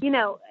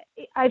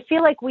 I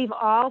feel like we've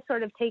all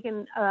sort of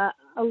taken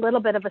a little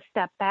bit of a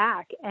step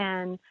back.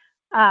 And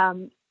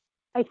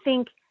I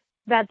think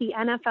that the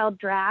NFL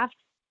draft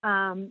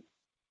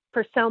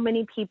for so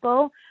many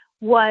people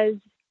was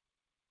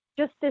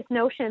just this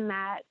notion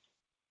that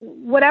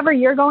whatever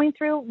you're going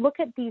through, look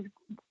at these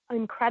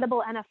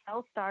incredible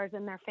NFL stars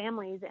and their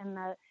families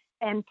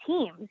and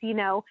teams,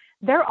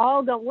 we're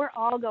all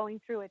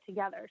going through it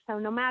together. So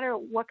no matter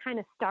what kind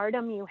of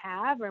stardom you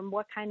have or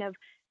what kind of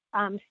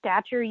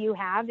stature you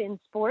have in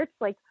sports,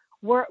 like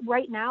we're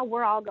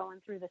all going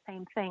through the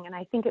same thing. And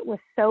I think it was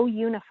so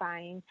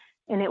unifying,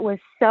 and it was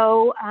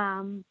so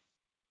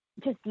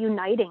just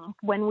uniting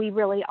when we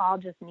really all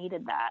just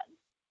needed that.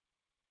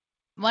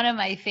 One of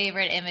my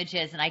favorite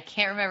images, and I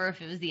can't remember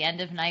if it was the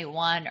end of night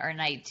 1 or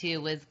night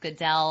 2, was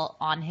Goodell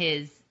on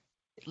his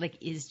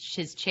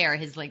chair,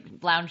 his like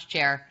lounge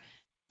chair,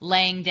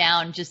 laying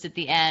down just at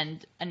the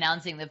end,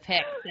 announcing the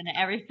picks and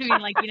everything.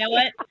 Like, you know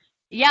what?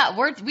 Yeah,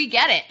 we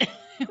get it.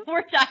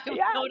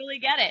 Totally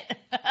get it.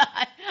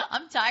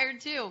 I'm tired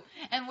too.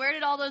 And where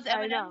did all those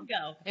M&Ms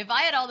go? If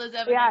I had all those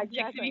M&Ms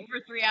next to me for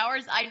 3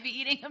 hours, I'd be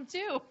eating them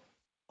too.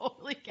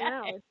 Totally get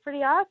it. It's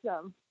pretty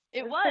awesome.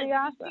 It was pretty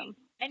awesome.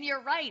 And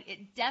you're right.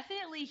 It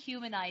definitely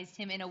humanized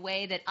him in a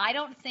way that I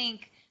don't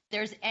think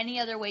there's any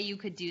other way you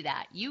could do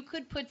that. You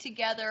could put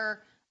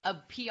together a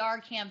PR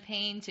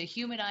campaign to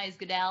humanize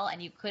Goodell,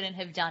 and you couldn't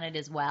have done it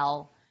as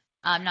well.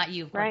 Not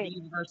you, right.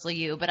 Universal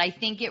you, but I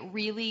think it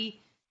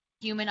really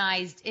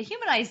humanized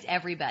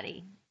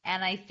everybody.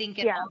 And I think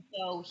it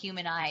also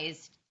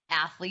humanized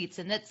athletes.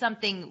 And that's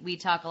something we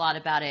talk a lot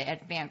about it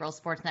at Fangirl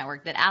Sports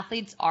Network, that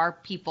athletes are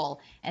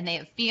people and they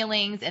have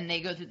feelings and they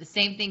go through the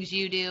same things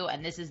you do.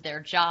 And this is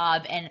their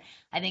job. And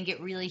I think it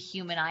really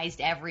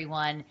humanized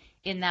everyone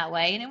in that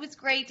way. And it was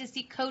great to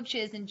see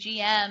coaches and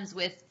GMs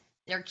with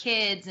their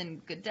kids,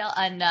 and Goodell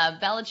and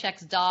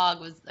Belichick's dog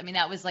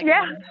that was like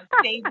one of my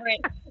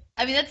favorite.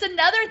 That's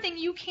another thing.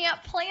 You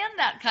can't plan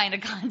that kind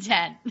of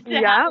content.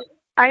 Yeah,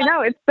 I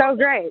know. It's so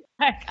great.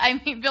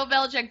 Bill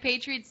Belichick,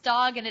 Patriots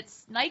dog, and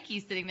it's Nike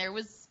sitting there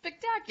was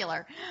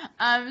spectacular.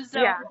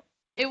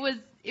 It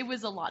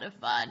was a lot of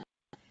fun.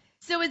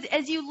 So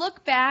as you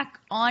look back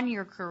on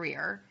your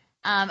career,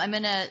 I'm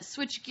going to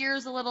switch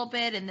gears a little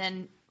bit, and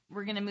then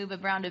we're going to move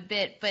around a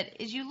bit. But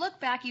as you look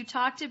back, you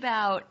talked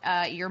about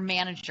your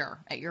manager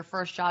at your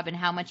first job and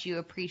how much you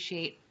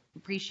appreciate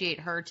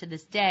her to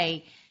this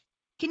day.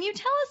 Can you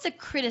tell us a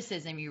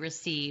criticism you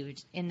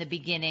received in the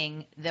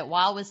beginning that,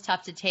 while was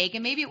tough to take,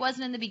 and maybe it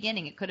wasn't in the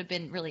beginning, it could have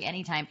been really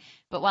any time,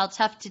 but while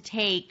tough to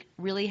take,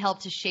 really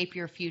helped to shape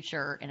your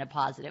future in a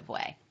positive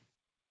way?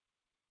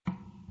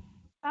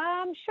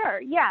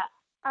 Sure. Yeah.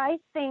 I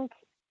think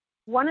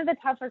one of the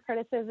tougher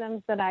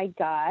criticisms that I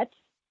got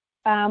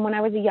when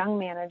I was a young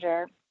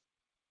manager,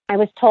 I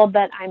was told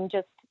that I'm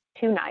just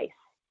too nice,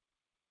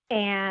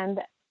 and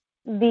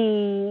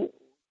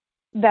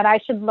that I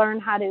should learn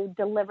how to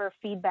deliver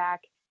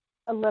feedback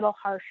a little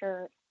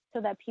harsher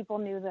so that people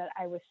knew that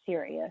I was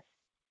serious.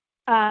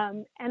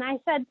 And I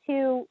said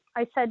to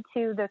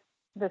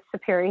the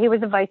superior, he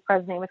was a vice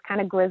president, he was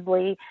kind of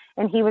grizzly,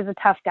 and he was a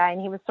tough guy,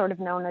 and he was sort of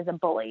known as a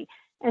bully.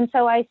 And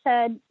so I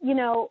said,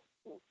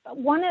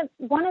 one of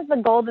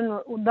the golden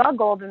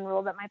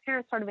rule that my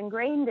parents sort of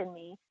ingrained in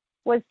me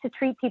was to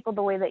treat people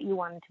the way that you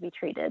wanted to be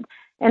treated.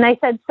 And I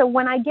said, so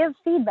when I give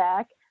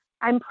feedback,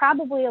 I'm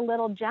probably a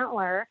little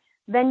gentler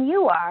than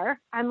you are.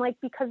 I'm like,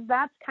 because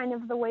that's kind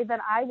of the way that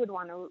I would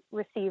want to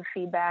receive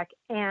feedback.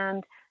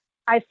 And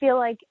I feel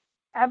like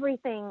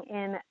everything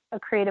in a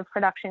creative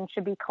production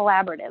should be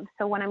collaborative.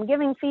 So when I'm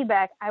giving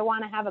feedback, I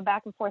want to have a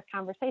back and forth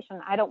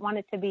conversation. I don't want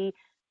it to be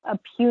a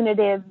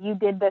punitive, you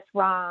did this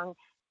wrong,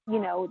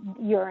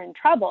 you're in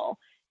trouble.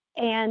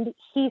 And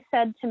he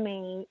said to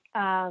me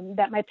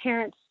that my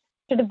parents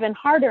should have been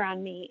harder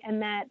on me,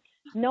 and that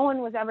no one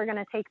was ever going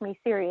to take me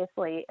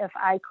seriously if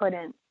I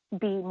couldn't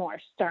be more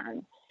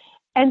stern.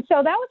 And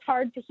so that was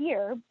hard to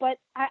hear, but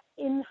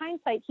in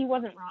hindsight, he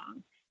wasn't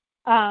wrong.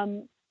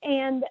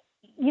 And,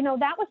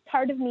 that was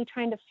part of me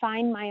trying to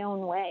find my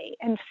own way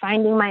and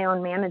finding my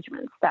own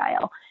management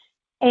style.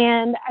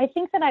 And I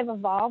think that I've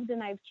evolved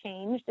and I've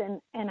changed,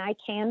 and I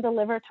can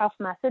deliver tough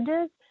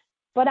messages,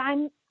 but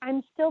I'm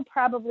still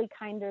probably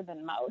kinder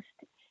than most.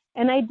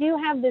 And I do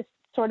have this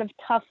sort of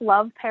tough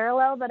love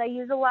parallel that I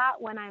use a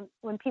lot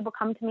when people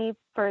come to me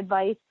for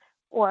advice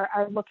or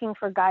are looking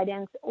for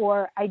guidance,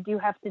 or I do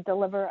have to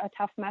deliver a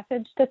tough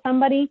message to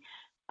somebody.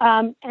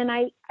 And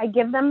I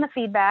give them the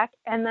feedback,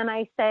 and then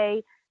I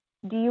say,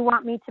 do you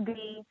want me to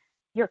be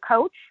your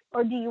coach,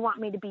 or do you want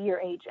me to be your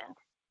agent?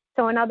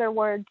 So in other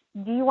words,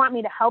 do you want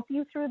me to help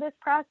you through this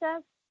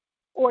process,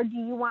 or do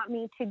you want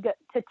me to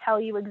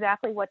tell you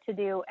exactly what to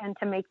do and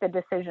to make the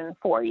decision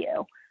for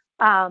you?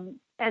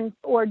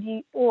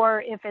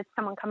 Or if it's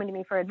someone coming to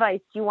me for advice,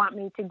 do you want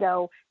me to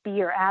go be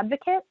your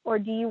advocate, or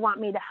do you want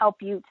me to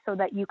help you so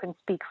that you can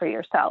speak for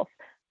yourself?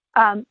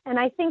 And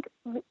I think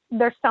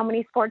there's so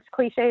many sports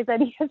cliches at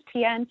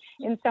ESPN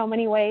in so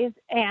many ways.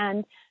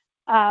 And,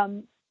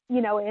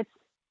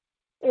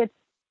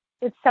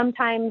 it's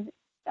sometimes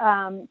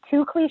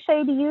too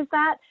cliche to use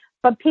that,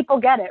 but people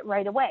get it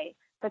right away.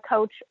 The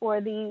coach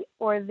or the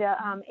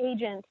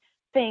agent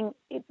thing,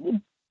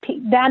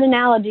 that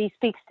analogy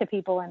speaks to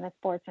people in the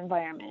sports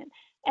environment.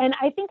 And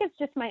I think it's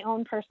just my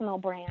own personal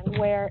brand,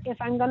 where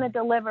if I'm going to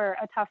deliver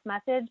a tough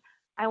message,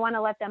 I want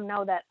to let them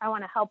know that I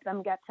want to help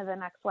them get to the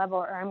next level,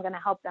 or I'm going to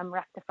help them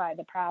rectify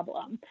the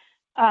problem.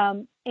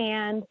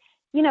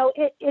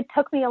 It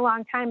took me a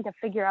long time to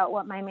figure out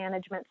what my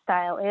management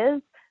style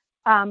is,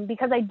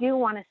 because I do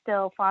want to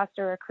still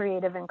foster a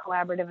creative and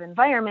collaborative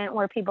environment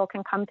where people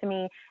can come to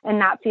me and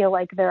not feel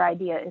like their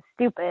idea is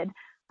stupid.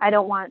 I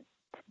don't want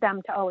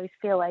them to always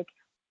feel like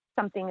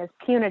something as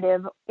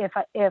punitive if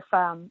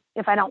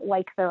I don't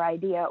like their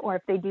idea, or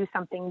if they do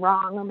something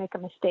wrong or make a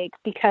mistake,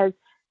 because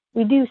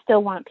we do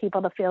still want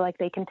people to feel like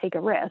they can take a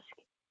risk,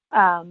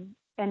 and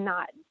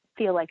not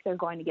feel like they're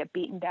going to get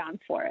beaten down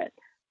for it.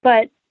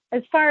 But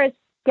as far as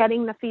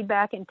getting the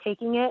feedback and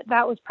taking it,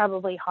 that was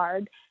probably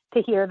hard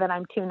to hear, that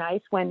I'm too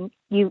nice, when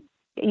you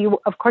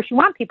of course you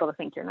want people to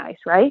think you're nice,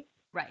 right?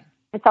 Right.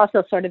 It's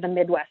also sort of the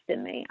Midwest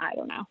in me. I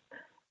don't know.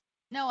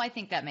 No, I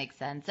think that makes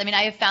sense. I mean,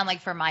 I have found,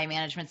 like, for my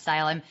management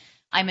style,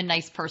 I'm a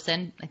nice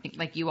person, I think,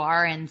 like you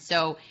are, and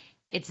so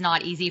it's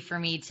not easy for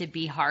me to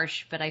be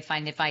harsh, but I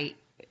find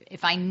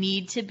if I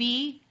need to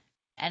be,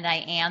 and I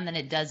am, then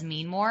it does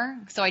mean more.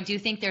 So I do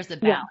think there's a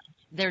balance.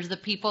 Yeah. There's the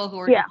people who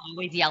are just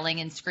always yelling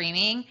and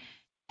screaming,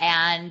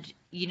 and,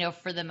 you know,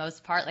 for the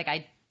most part, like,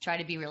 I try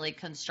to be really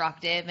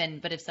constructive,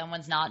 but if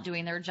someone's not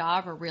doing their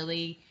job or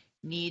really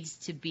needs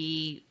to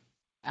be,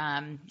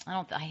 I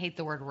hate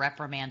the word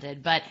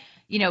reprimanded, but,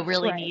 you know,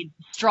 really need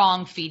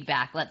strong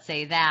feedback, let's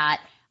say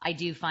that, I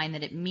do find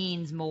that it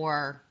means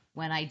more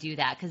when I do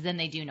that, because then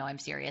they do know I'm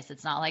serious.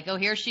 It's not like, oh,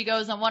 here she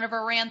goes on one of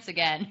her rants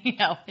again. You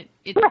know,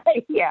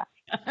 right, yeah.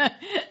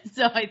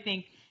 So I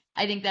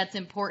think that's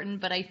important,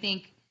 but I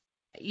think,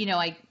 you know,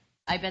 I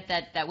bet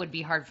that would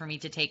be hard for me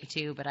to take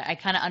too, but I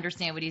kind of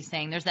understand what he's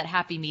saying. There's that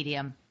happy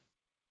medium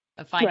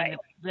of finding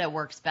that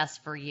works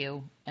best for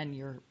you and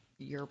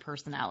your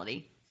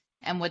personality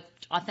and what's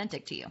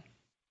authentic to you.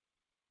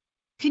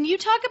 Can you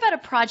talk about a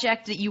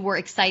project that you were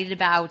excited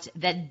about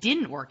that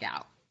didn't work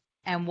out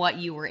and what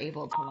you were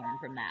able to learn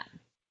from that?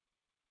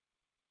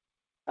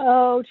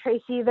 Oh,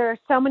 Tracy, there are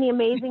so many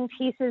amazing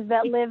pieces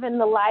that live in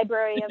the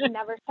library and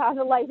never saw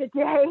the light of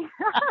day.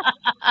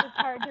 It's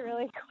hard to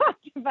really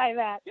quantify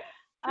that.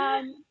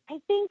 I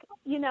think,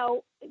 you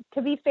know,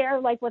 to be fair,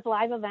 like with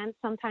live events,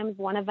 sometimes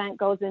one event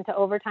goes into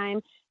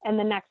overtime and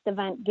the next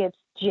event gets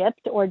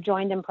gypped or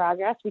joined in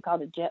progress. We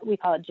call it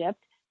gypped.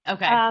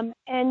 Okay.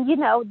 And, you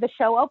know, the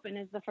show open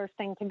is the first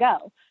thing to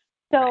go.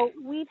 So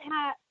we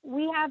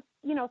have,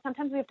 you know,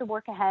 sometimes we have to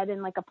work ahead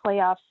in like a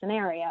playoff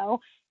scenario,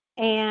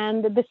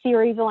 and the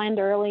series will end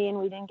early and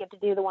we didn't get to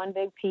do the one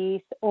big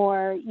piece,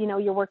 or, you know,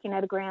 you're working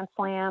at a Grand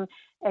Slam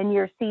and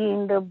you're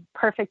seeing the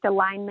perfect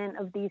alignment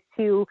of these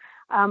two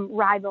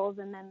rivals,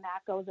 and then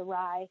that goes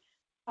awry.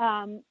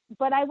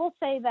 But I will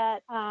say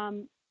that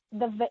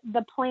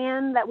the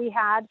plan that we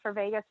had for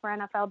Vegas for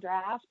NFL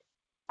draft,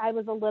 I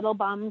was a little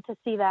bummed to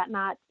see that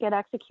not get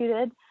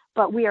executed,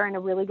 but we are in a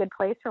really good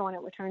place for when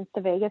it returns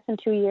to Vegas in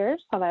 2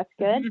 years. So that's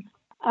good.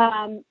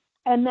 Mm-hmm.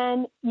 And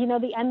then, you know,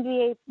 the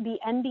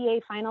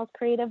NBA Finals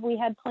creative we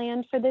had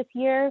planned for this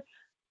year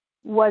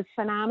was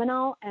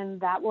phenomenal, and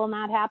that will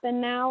not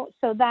happen now.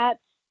 So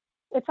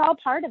it's all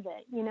part of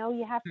it. You know,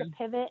 you have to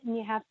pivot and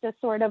you have to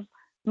sort of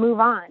move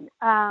on.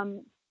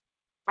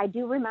 I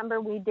do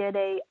remember we did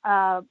a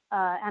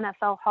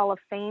NFL Hall of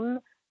Fame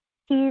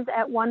tease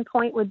at one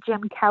point with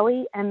Jim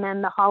Kelly, and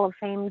then the Hall of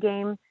Fame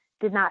game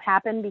did not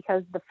happen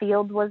because the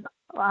field was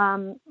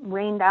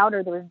rained out,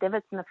 or there was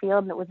divots in the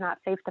field and it was not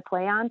safe to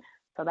play on.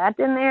 So that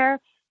didn't air.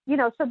 You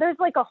know, so there's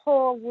like a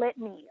whole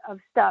litany of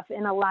stuff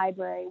in a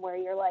library where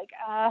you're like,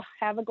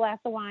 have a glass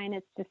of wine.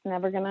 It's just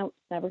never gonna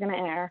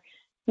air,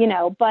 you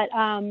know. But,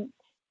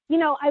 you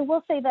know, I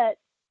will say that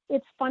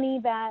it's funny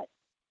that,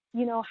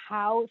 you know,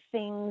 how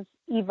things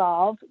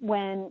evolve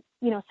when,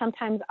 you know,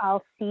 sometimes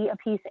I'll see a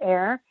piece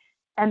air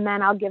and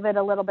then I'll give it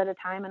a little bit of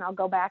time and I'll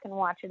go back and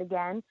watch it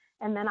again.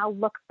 And then I'll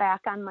look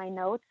back on my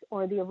notes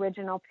or the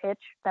original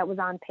pitch that was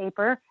on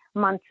paper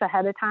months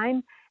ahead of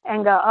time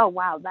and go, oh,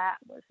 wow, that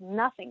was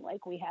nothing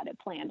like we had it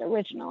planned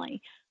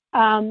originally.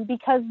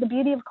 Because the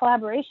beauty of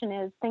collaboration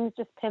is things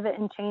just pivot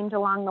and change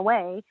along the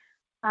way.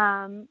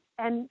 And,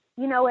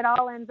 you know, it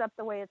all ends up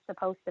the way it's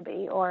supposed to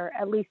be, or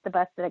at least the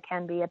best that it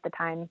can be at the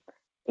time,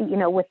 you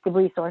know, with the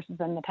resources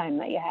and the time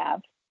that you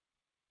have.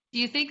 Do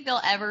you think there'll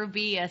ever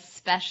be a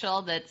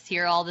special that's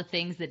here all the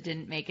things that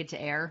didn't make it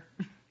to air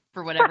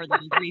for whatever the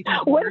reason?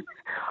 Wouldn't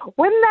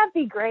that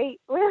be great?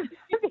 Wouldn't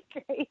that be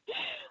great?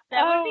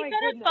 That would be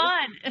kind of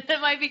fun.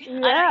 That might be.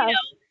 Yeah.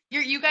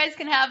 You guys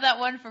can have that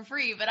one for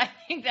free, but I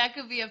think that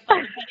could be a fun,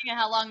 depending on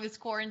how long this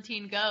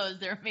quarantine goes,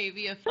 there may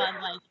be a fun,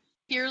 like,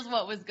 here's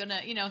what was going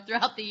to, you know,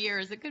 throughout the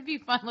years. It could be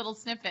fun little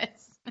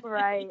snippets.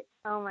 Right.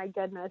 Oh, my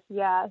goodness.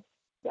 Yes.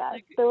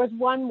 Yes. There was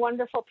one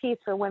wonderful piece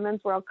for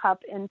Women's World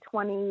Cup in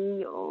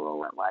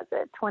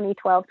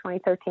 2012,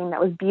 2013.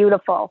 That was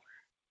beautiful.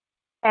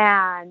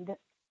 And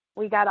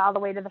we got all the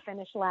way to the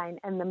finish line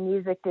and the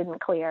music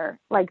didn't clear.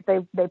 Like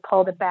they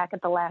pulled it back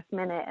at the last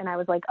minute. And I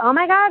was like, oh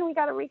my God, we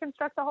got to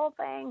reconstruct the whole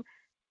thing.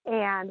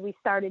 And we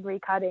started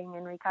recutting.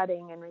 And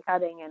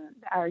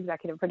our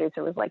executive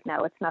producer was like,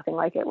 no, it's nothing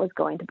like it was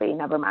going to be.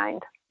 Never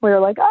mind. We were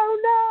like,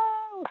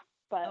 oh no.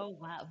 But oh,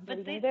 wow.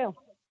 But they do.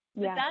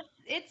 Yeah. But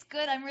it's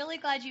good. I'm really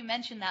glad you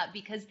mentioned that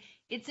because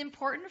it's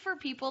important for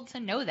people to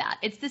know that.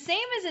 It's the same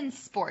as in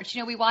sports.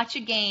 You know, we watch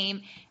a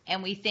game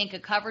and we think a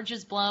coverage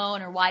is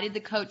blown, or why did the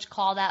coach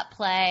call that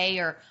play,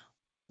 or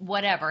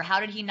whatever.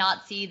 How did he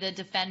not see the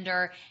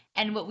defender?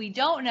 And what we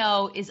don't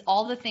know is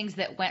all the things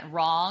that went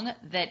wrong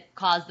that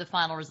caused the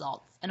final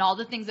results. and all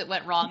the things that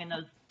went wrong in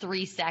those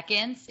 3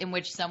 seconds in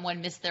which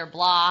someone missed their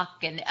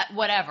block and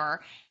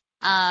whatever.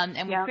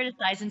 And we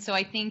criticize. And so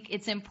I think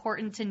it's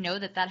important to know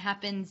that that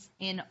happens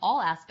in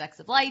all aspects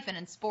of life and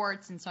in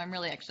sports. And so I'm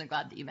really actually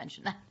glad that you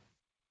mentioned that.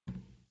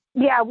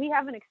 Yeah, we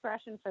have an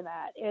expression for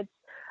that. It's,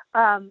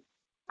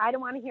 I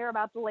don't want to hear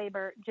about the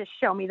labor, just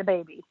show me the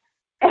baby.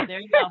 There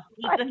you go.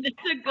 It's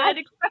a good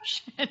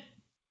expression.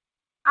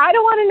 I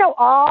don't want to know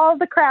all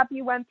the crap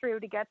you went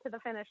through to get to the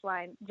finish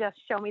line. Just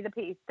show me the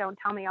piece. Don't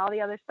tell me all the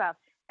other stuff.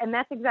 And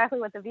that's exactly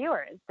what the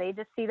viewer is. They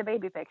just see the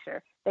baby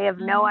picture. They have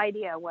no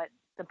idea what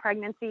the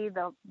pregnancy,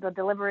 the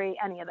delivery,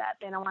 any of that.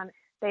 They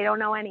don't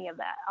know any of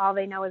that. All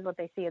they know is what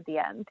they see at the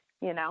end,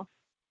 you know?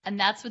 And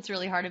that's what's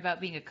really hard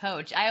about being a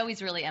coach. I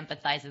always really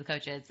empathize with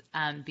coaches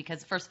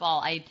because, first of all,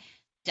 I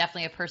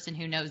definitely a person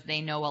who knows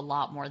they know a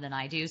lot more than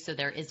I do. So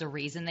there is a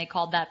reason they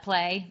called that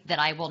play that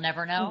I will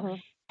never know. Mm-hmm.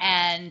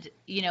 And,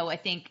 you know, I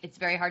think it's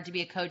very hard to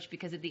be a coach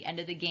because at the end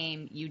of the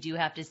game, you do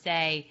have to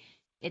say,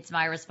 it's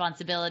my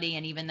responsibility.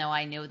 And even though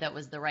I knew that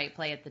was the right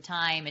play at the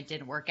time, it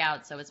didn't work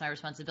out. So it's my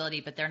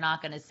responsibility. But they're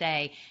not going to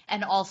say,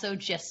 and also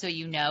just so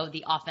you know,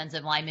 the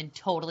offensive lineman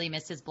totally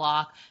missed his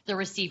block. The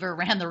receiver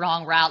ran the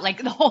wrong route,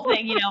 like the whole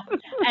thing, you know,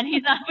 and he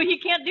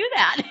can't do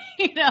that,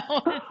 you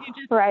know.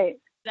 Right.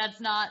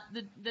 That's not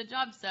the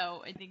job.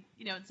 So I think,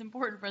 you know, it's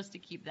important for us to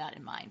keep that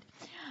in mind.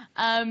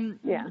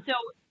 So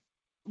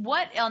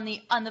what on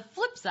the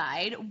flip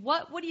side,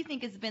 what do you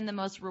think has been the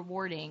most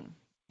rewarding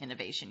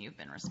innovation you've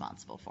been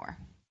responsible for?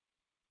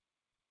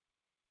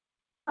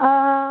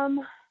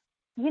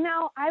 You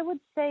know, I would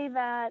say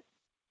that,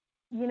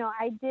 you know,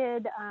 I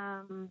did,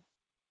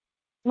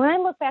 when I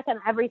look back on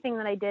everything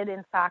that I did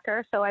in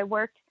soccer, so I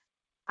worked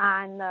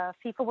on the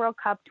FIFA World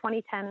Cup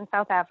 2010 in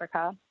South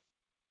Africa,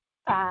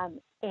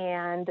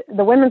 and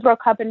the Women's World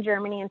Cup in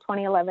Germany in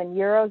 2011,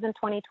 Euros in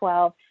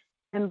 2012,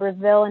 and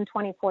Brazil in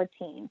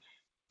 2014.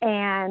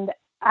 And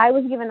I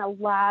was given a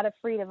lot of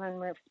freedom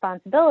and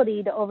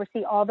responsibility to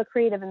oversee all the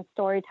creative and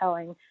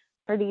storytelling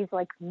for these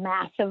like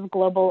massive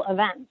global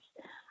events.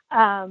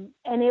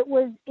 And it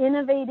was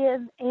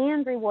innovative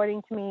and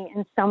rewarding to me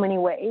in so many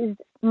ways,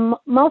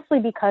 mostly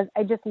because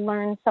I just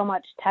learned so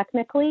much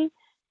technically,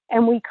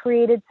 and we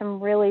created some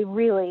really,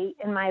 really,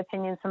 in my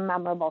opinion, some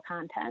memorable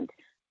content.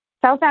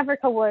 South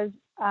Africa was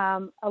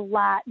a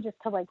lot just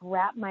to like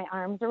wrap my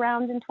arms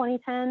around in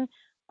 2010,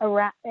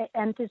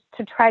 and just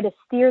to try to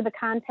steer the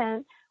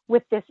content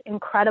with this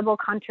incredible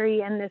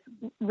country and this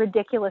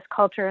ridiculous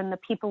culture, and the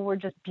people were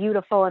just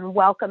beautiful and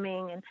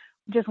welcoming and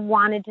just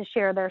wanted to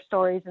share their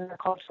stories and their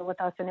culture with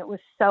us, and it was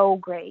so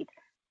great.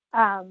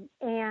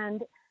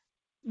 And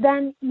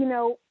then, you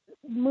know,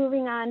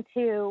 moving on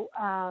to,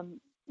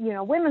 you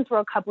know, Women's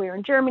World Cup, we were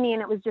in Germany,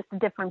 and it was just a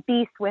different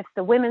beast with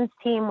the women's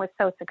team was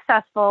so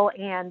successful,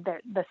 and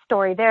the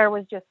story there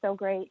was just so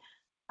great.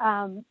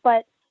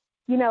 But,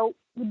 you know,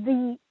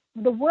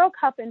 the World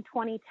Cup in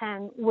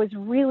 2010 was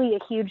really a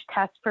huge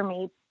test for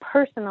me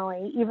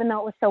personally, even though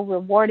it was so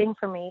rewarding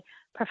for me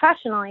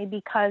professionally,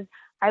 because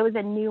I was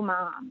a new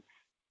mom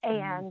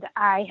and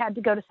I had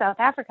to go to South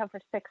Africa for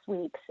 6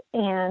 weeks,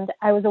 and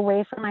I was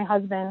away from my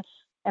husband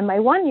and my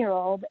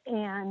 1-year-old.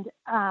 And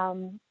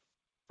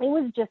it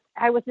was just,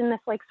 I was in this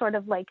like sort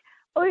of like,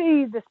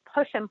 this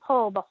push and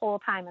pull the whole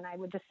time. And I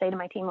would just say to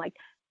my team, like,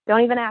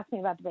 don't even ask me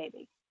about the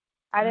baby.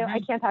 I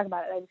can't talk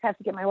about it. I just have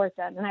to get my work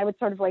done. And I would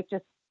sort of like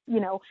just, you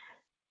know,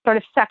 sort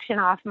of section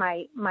off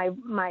my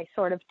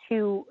sort of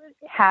two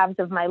halves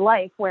of my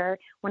life, where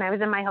when I was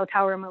in my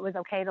hotel room, it was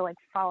okay to like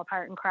fall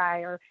apart and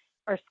cry or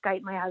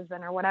Skype my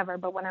husband or whatever.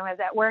 But when I was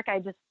at work, I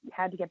just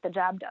had to get the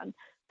job done.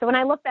 So when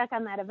I look back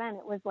on that event,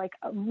 it was like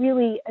a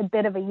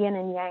bit of a yin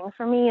and yang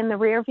for me in the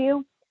rear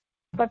view.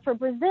 But for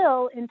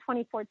Brazil in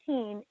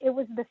 2014, it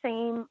was the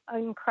same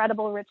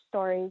incredible, rich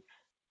stories.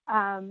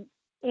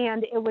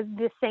 And it was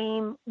the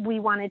same, we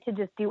wanted to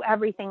just do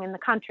everything in the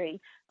country.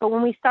 But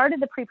when we started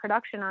the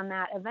pre-production on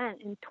that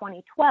event in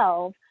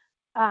 2012,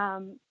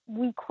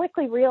 we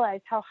quickly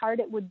realized how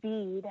hard it would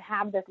be to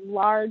have this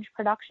large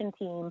production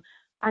team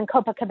on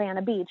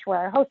Copacabana Beach, where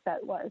our host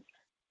set was.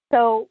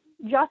 So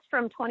just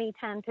from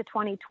 2010 to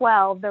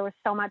 2012, there was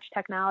so much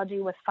technology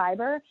with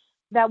fiber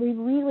that we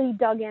really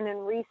dug in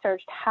and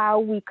researched how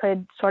we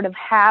could sort of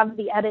have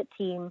the edit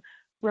team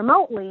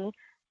remotely,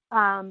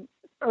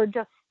 or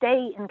just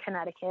stay in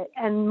Connecticut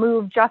and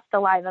move just the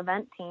live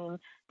event team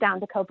down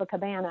to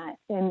Copacabana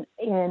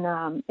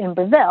in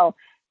Brazil.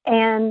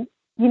 And,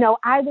 you know,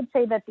 I would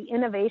say that the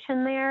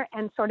innovation there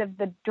and sort of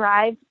the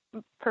drive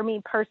for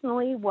me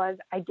personally was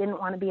I didn't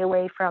want to be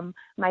away from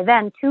my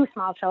then 2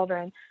 small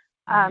children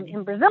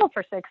in Brazil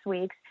for 6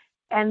 weeks,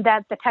 and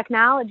that the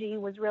technology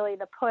was really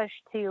the push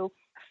to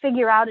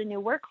figure out a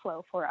new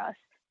workflow for us.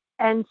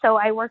 And so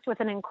I worked with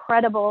an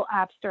incredible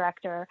ops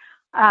director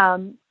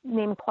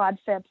named Claude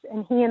Phipps,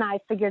 and he and I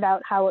figured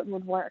out how it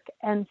would work.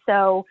 And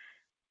so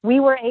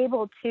we were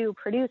able to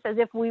produce as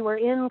if we were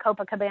in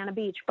Copacabana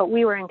Beach, but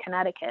we were in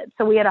Connecticut.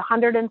 So we had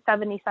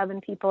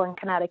 177 people in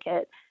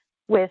Connecticut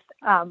with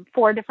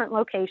 4 different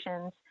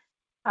locations.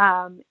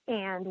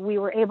 And we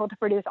were able to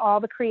produce all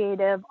the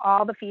creative,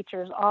 all the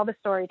features, all the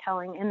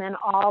storytelling, and then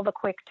all the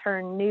quick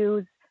turn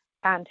news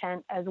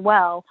content as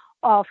well,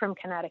 all from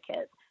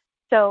Connecticut.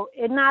 So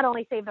it not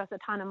only saved us a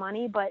ton of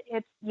money, but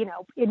it's,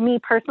 me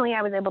personally,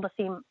 I was able to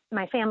see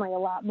my family a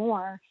lot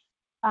more.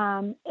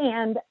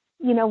 And,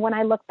 when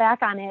I look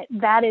back on it,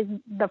 that is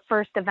the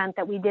first event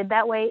that we did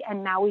that way.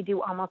 And now we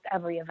do almost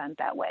every event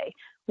that way,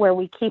 where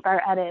we keep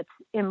our edits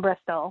in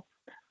Bristol,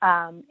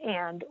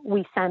 and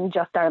we send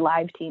just our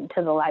live team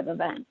to the live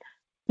event.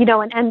 And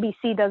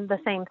NBC does the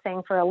same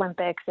thing for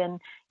Olympics,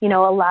 and, a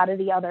lot of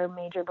the other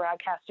major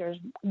broadcasters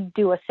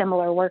do a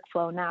similar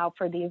workflow now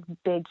for these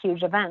big,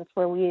 huge events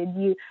where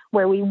we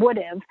would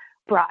have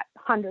brought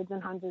hundreds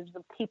and hundreds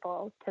of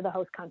people to the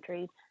host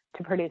country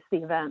to produce the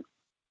event.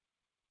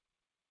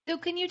 So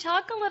can you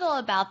talk a little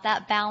about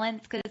that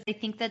balance? Because I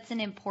think that's an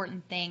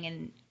important thing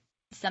and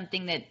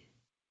something that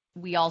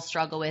we all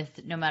struggle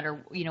with no matter,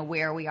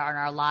 where we are in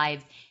our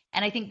lives.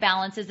 And I think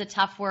balance is a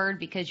tough word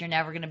because you're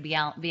never going to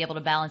be able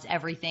to balance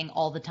everything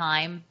all the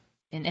time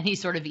in any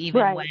sort of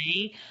even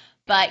way.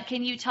 But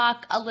can you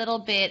talk a little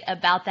bit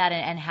about that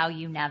and how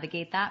you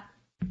navigate that?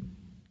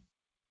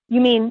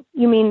 You mean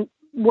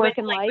work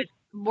and life?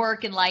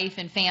 Work and life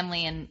and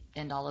family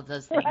and all of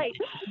those things. Right.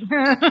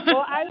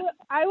 Well,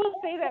 I will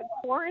say that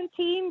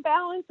quarantine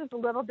balance is a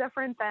little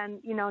different than,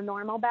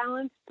 normal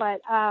balance.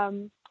 But, I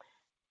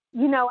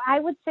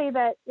would say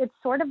that it's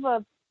sort of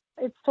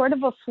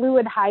a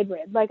fluid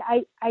hybrid. Like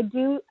I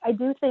do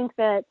think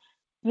that,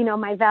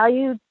 my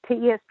value to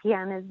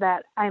ESPN is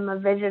that I'm a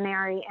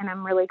visionary and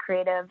I'm really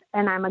creative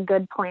and I'm a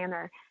good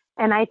planner.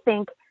 And I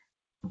think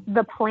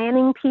the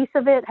planning piece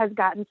of it has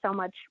gotten so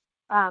much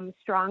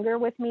stronger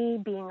with me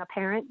being a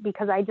parent,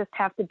 because I just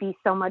have to be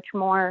so much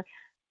more,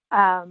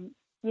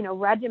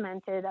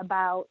 regimented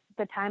about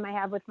the time I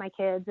have with my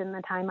kids and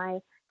the time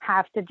I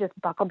have to just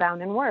buckle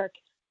down and work.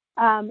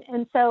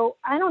 And so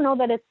I don't know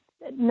that it's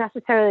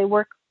necessarily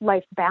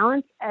work-life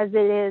balance as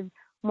it is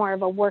more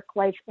of a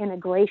work-life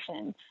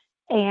integration.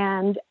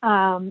 And,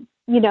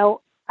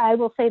 I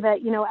will say that,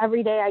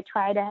 every day I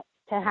try to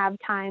have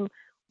time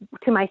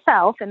to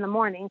myself in the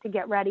morning to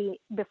get ready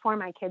before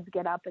my kids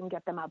get up and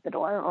get them out the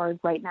door. Or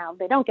right now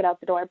they don't get out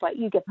the door, but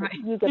you get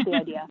the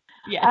idea.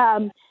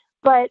 Yeah.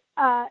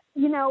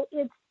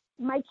 It's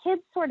my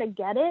kids sort of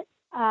get it.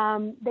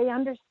 They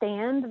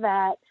understand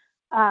that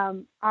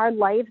our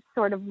lives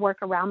sort of work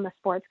around the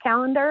sports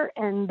calendar,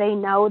 and they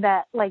know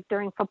that like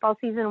during football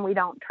season, we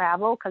don't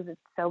travel because it's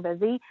so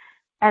busy.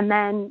 And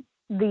then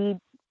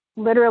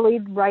literally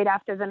right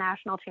after the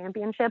national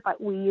championship,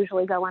 we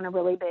usually go on a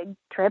really big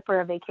trip or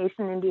a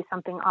vacation and do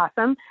something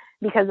awesome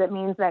because it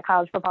means that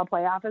college football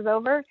playoff is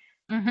over.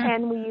 Mm-hmm.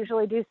 And we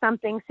usually do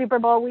something Super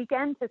Bowl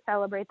weekend to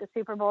celebrate the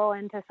Super Bowl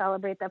and to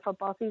celebrate that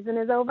football season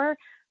is over.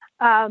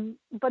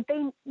 But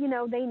they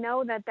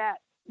know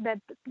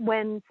that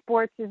when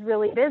sports is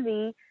really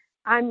busy,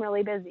 I'm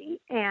really busy.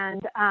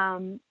 And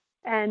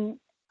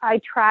I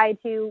try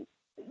to,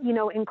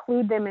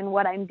 include them in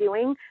what I'm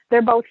doing.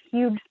 They're both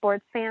huge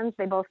sports fans.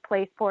 They both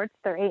play sports.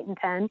 They're 8 and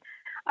 10.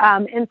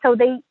 And so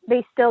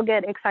they still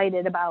get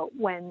excited about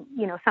when,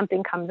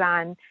 something comes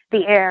on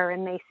the air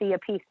and they see a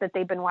piece that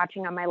they've been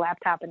watching on my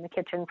laptop in the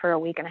kitchen for a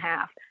week and a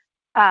half.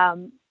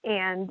 And,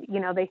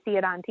 they see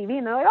it on TV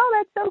and they're like, oh,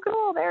 that's so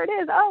cool. There it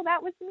is. Oh,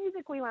 that was the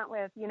music we went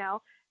with,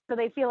 so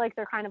they feel like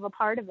they're kind of a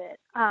part of it.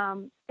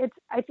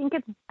 I think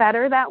it's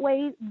better that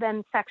way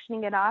than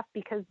sectioning it off,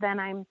 because then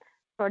I'm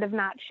sort of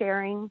not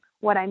sharing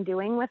what I'm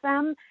doing with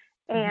them.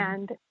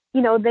 And,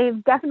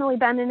 they've definitely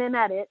been in an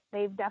edit.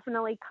 They've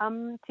definitely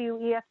come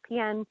to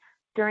ESPN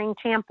during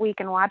champ week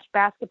and watched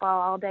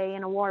basketball all day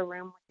in a war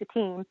room with the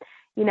team.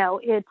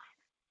 It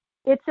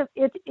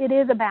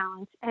is a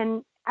balance.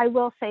 And I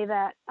will say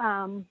that,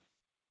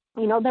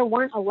 there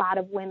weren't a lot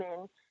of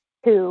women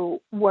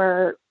who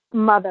were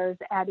mothers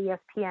at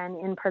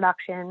ESPN in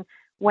production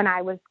when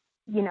I was,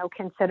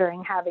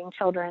 considering having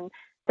children.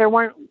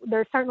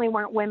 There certainly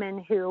weren't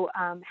women who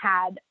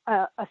had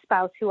a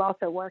spouse who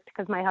also worked,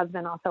 because my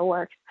husband also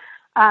works.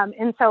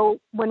 And so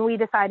when we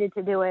decided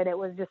to do it, it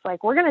was just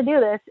like, we're going to do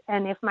this.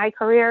 And if my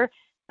career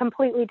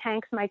completely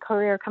tanks, my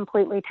career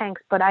completely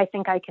tanks, but I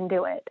think I can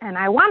do it. And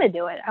I want to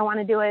do it. I want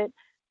to do it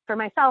for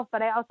myself,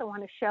 but I also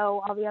want to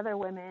show all the other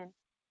women,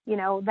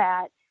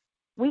 that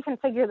we can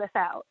figure this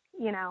out.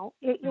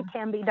 It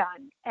can be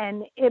done,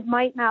 and it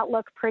might not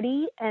look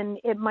pretty, and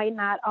it might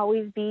not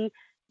always be,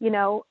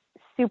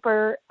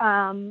 super,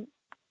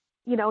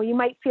 you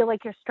might feel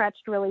like you're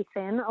stretched really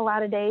thin a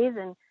lot of days,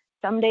 and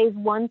some days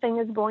one thing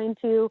is going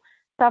to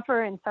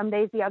suffer and some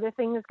days the other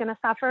thing is going to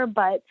suffer,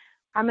 but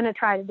I'm going to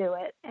try to do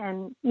it.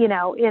 And,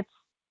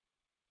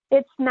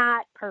 it's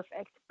not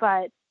perfect,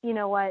 but you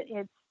know what?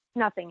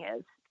 Nothing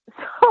is.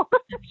 So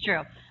that's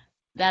true.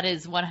 That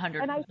is 100%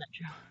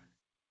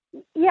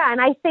 true. Yeah. And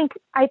I think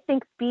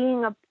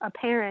being a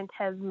parent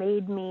has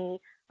made me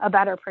a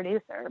better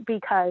producer,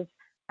 because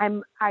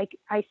I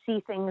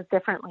see things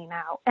differently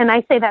now. And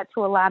I say that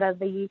to a lot of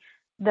the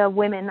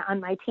women on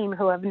my team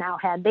who have now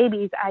had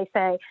babies. I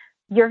say,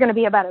 you're going to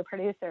be a better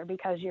producer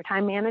because your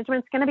time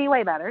management's going to be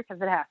way better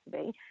because it has to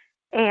be.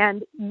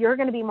 And you're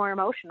going to be more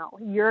emotional.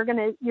 You're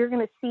going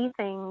to see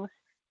things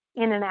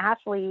in an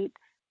athlete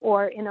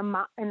or in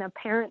a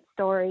parent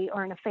story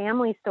or in a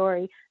family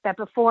story that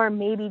before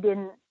maybe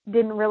didn't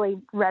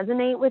really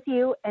resonate with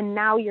you, and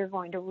now you're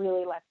going to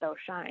really let those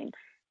shine.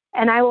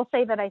 And I will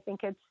say that I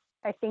think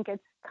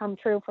it's come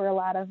true for a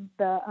lot of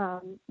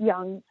the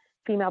young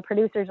female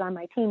producers on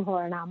my team who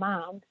are now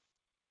moms.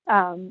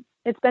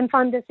 It's been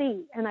fun to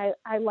see, and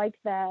I like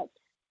that.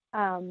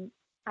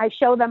 I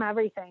show them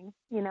everything,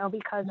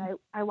 because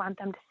I want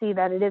them to see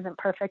that it isn't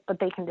perfect, but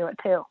they can do it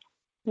too,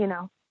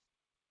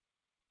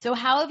 So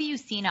how have you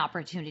seen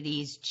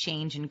opportunities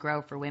change and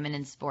grow for women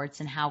in sports,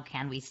 and how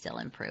can we still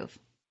improve?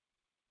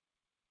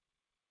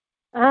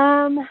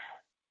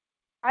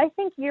 I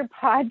think your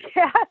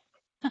podcast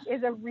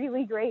is a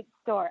really great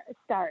start.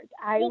 Well,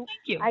 thank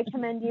you. I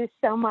commend you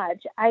so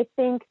much. I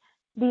think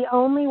the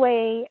only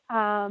way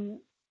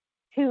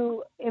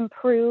to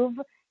improve,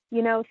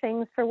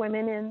 things for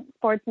women in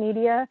sports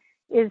media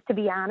is to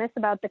be honest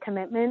about the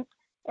commitment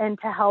and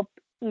to help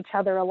each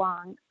other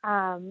along.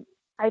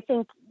 I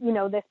think,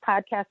 this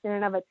podcast in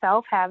and of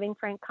itself, having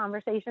frank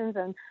conversations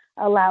and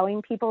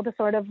allowing people to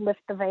sort of lift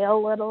the veil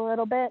a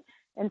little bit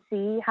and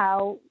see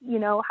how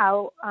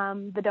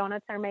the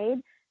donuts are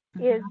made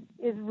is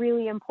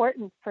really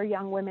important for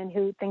young women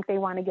who think they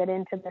want to get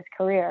into this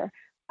career.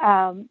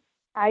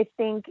 I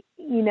think,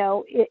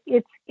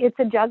 it's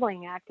a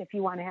juggling act if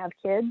you want to have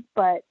kids,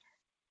 but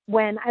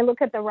when I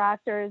look at the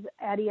rosters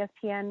at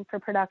ESPN for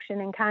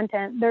production and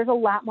content, there's a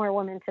lot more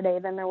women today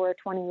than there were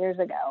 20 years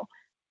ago.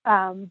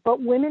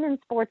 But women in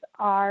sports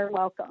are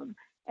welcome,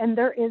 and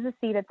there is a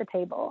seat at the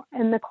table.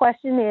 And the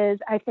question is,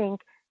 I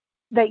think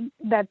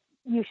that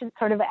you should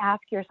sort of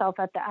ask yourself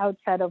at the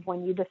outset of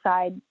when you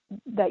decide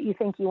that you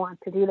think you want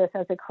to do this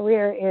as a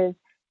career is,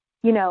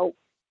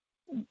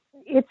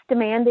 it's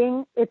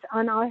demanding, it's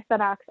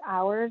unorthodox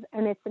hours,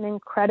 and it's an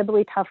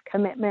incredibly tough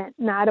commitment,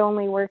 not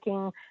only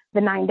working the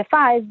 9 to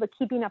 5, but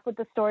keeping up with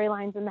the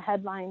storylines and the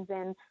headlines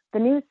and the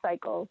news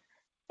cycles.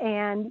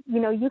 And,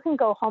 you can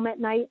go home at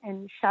night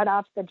and shut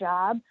off the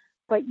job,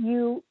 but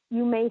you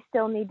may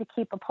still need to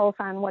keep a pulse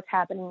on what's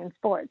happening in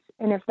sports.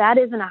 And if that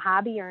isn't a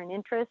hobby or an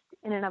interest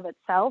in and of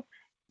itself,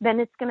 then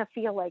it's going to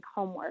feel like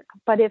homework.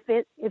 But if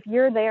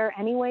you're there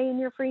anyway in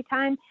your free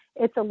time,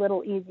 it's a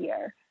little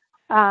easier.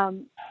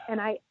 And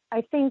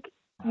I think,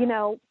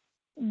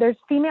 there's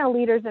female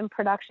leaders in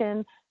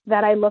production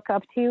that I look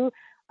up to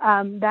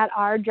that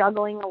are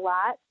juggling a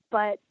lot,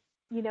 but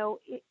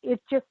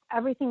it's just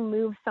everything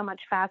moves so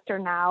much faster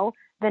now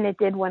than it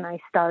did when I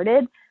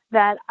started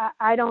that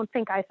I don't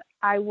think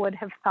I would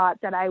have thought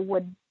that I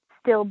would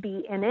still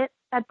be in it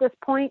at this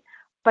point,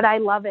 but I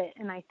love it.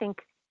 And I think,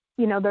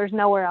 there's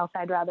nowhere else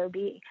I'd rather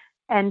be.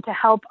 And to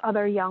help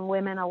other young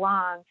women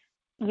along,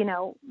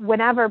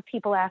 whenever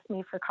people ask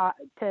me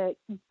to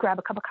grab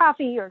a cup of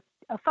coffee or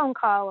a phone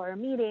call or a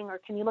meeting, or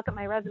can you look at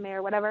my resume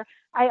or whatever,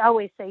 I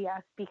always say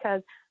yes,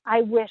 because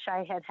I wish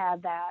I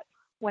had that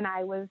when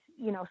I was,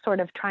 sort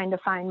of trying to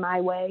find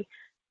my way.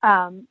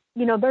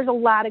 There's a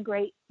lot of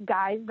great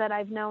guys that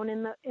I've known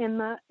in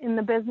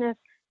the business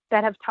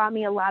that have taught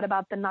me a lot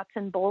about the nuts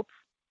and bolts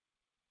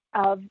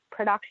of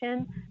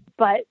production,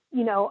 but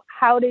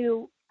how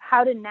to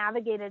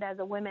navigate it as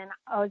a woman,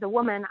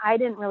 I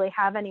didn't really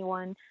have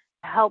anyone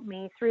to help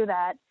me through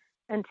that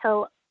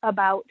until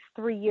about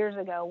 3 years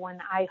ago when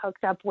I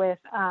hooked up with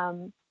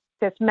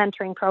this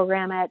mentoring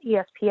program at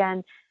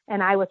ESPN,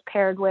 and I was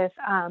paired with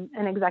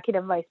an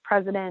executive vice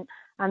president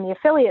on the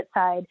affiliate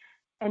side,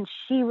 and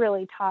she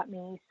really taught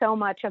me so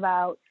much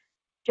about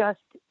just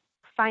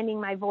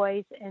finding my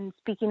voice and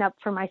speaking up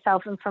for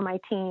myself and for my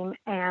team,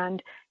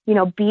 and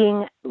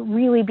being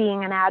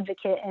an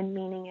advocate and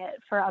meaning it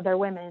for other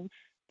women.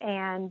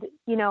 And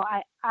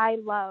I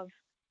love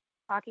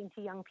talking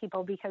to young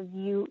people because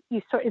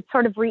it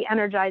sort of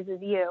re-energizes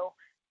you,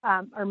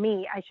 or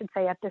me, I should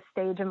say, at this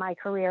stage in my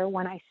career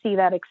when I see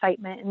that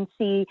excitement and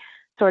see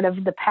sort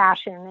of the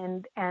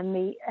passion and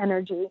the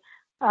energy.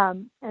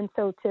 And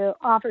so to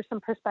offer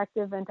some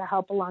perspective and to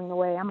help along the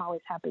way, I'm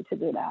always happy to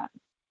do that.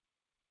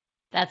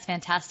 That's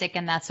fantastic,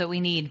 and that's what we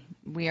need.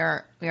 We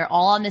are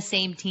all on the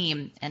same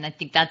team, and I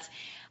think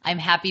I'm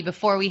happy.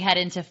 Before we head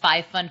into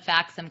 5 fun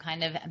facts, I'm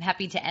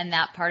happy to end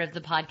that part of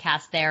the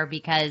podcast there,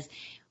 because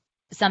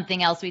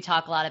something else we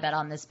talk a lot about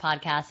on this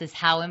podcast is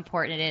how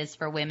important it is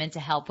for women to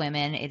help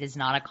women. It is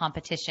not a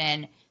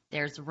competition.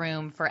 There's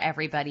room for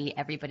everybody.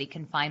 Everybody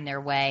can find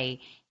their way,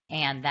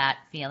 and that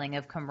feeling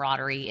of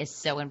camaraderie is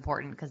so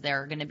important because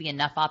there are going to be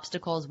enough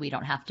obstacles. We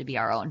don't have to be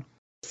our own.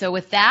 So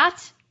with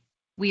that,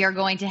 we are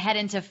going to head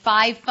into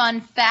 5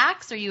 fun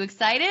facts. Are you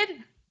excited?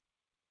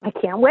 I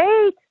can't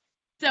wait.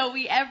 So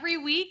every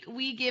week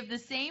we give the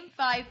same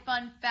 5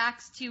 fun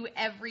facts to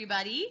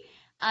everybody.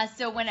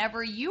 So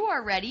whenever you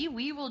are ready,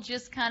 we will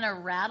just kind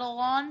of rattle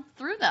on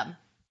through them.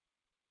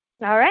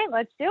 All right,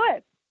 let's do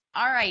it.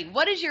 All right.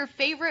 What is your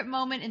favorite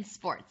moment in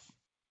sports?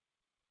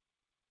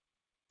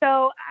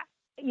 So,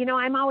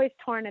 I'm always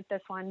torn at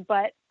this one,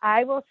 but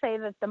I will say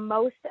that the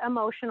most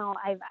emotional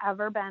I've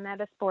ever been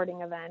at a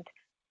sporting event,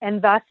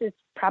 and thus it's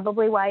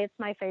probably why it's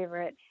my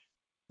favorite,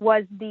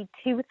 was the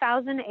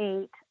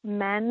 2008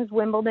 men's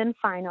Wimbledon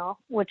final,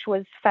 which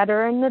was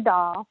Federer and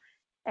Nadal,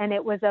 and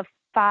it was a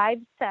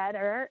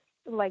 5-setter,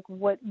 like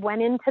what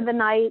went into the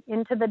night,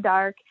 into the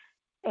dark,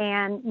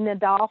 and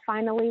Nadal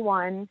finally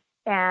won,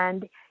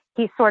 and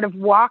he sort of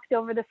walked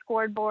over the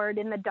scoreboard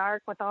in the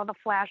dark with all the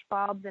flash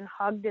bulbs and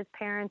hugged his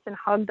parents and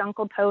hugged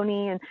Uncle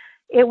Tony, and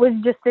it was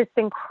just this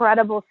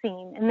incredible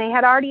scene. And they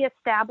had already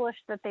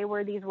established that they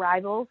were these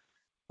rivals,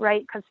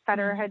 right? Because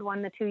Federer had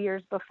won the 2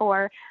 years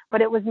before,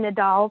 but it was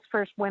Nadal's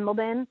first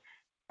Wimbledon.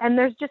 And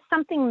there's just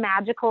something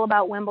magical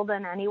about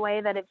Wimbledon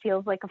anyway, that it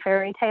feels like a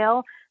fairy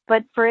tale.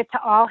 But for it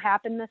to all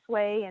happen this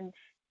way and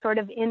sort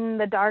of in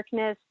the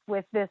darkness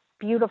with this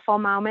beautiful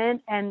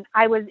moment, and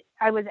I was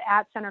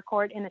at center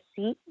court in a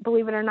seat,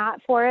 believe it or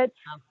not, for it.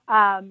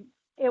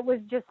 It was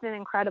just an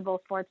incredible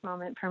sports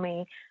moment for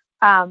me.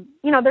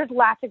 There's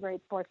lots of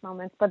great sports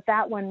moments, but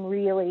that one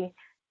really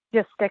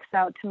just sticks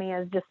out to me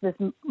as just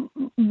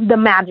the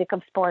magic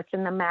of sports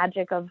and the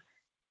magic of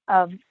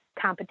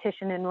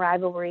competition and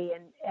rivalry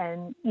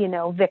and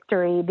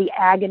victory, the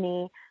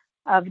agony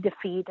of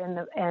defeat and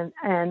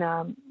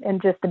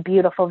just the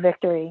beautiful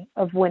victory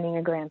of winning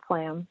a Grand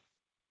Slam.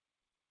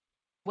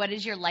 What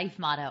is your life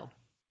motto?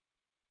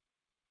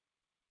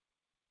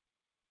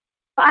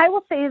 I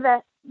will say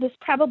that this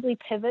probably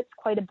pivots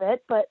quite a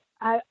bit, but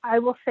I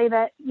will say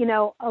that,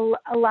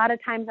 a lot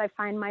of times I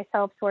find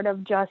myself sort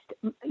of just,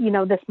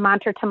 this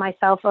mantra to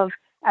myself of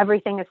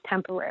everything is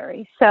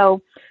temporary.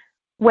 So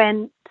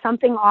when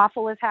something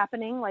awful is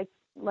happening, like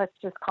let's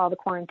just call the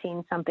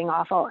quarantine something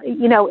awful,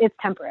 it's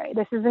temporary.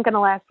 This isn't going to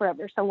last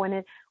forever. So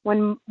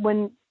when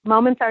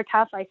moments are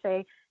tough, I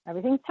say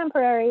everything's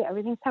temporary.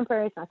 Everything's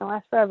temporary. It's not going to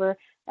last forever.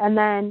 And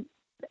then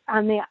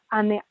on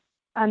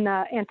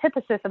the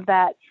antithesis of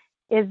that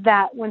is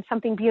that when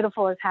something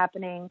beautiful is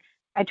happening,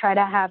 I try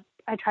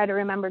to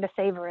remember to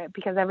savor it,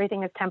 because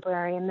everything is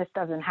temporary and this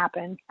doesn't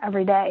happen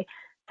every day.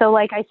 So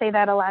like I say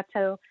that a lot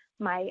to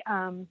my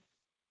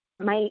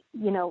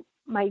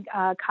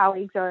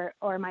colleagues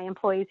or my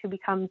employees who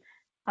become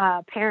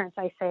parents.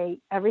 I say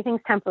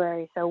everything's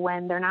temporary. So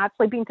when they're not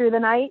sleeping through the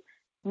night,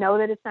 know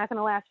that it's not going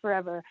to last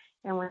forever.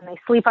 And when they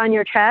sleep on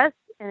your chest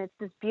and it's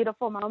this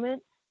beautiful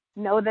moment,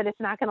 know that it's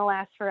not going to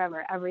last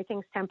forever.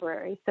 Everything's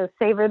temporary. So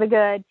savor the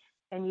good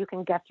and you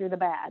can get through the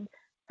bad.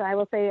 So I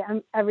will say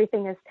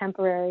everything is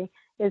temporary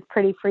is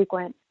pretty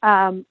frequent.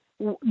 The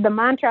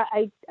mantra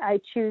I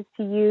choose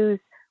to use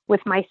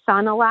with my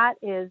son a lot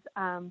is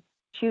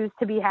choose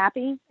to be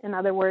happy. In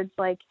other words,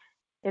 like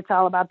it's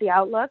all about the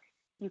outlook.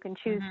 You can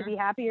choose to be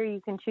happy or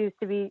you can choose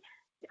to be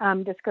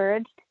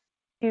discouraged.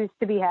 Choose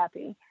to be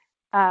happy.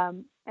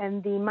 And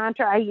the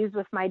mantra I use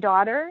with my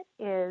daughter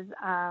is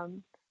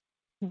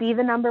be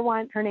the number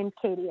one. Her name's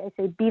Katie. I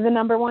say, be the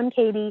number one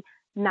Katie,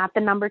 not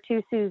the number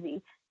two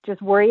Susie.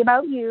 Just worry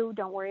about you.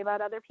 Don't worry about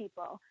other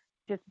people.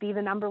 Just be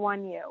the number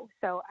one you.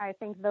 So I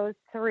think those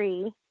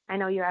three, I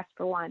know you asked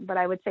for one, but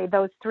I would say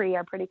those three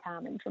are pretty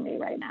common for me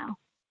right now.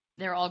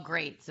 They're all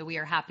great. So we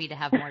are happy to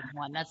have more than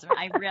one.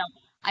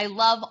 I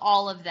love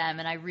all of them.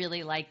 And I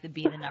really like the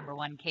be the number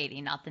one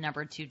Katie, not the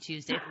number two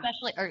Tuesday,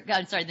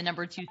 the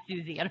number two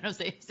Susie. I don't know,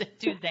 say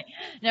Tuesday.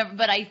 No,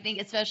 but I think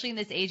especially in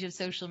this age of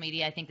social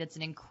media, I think that's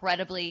an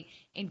incredibly,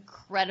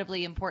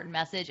 incredibly important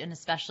message, and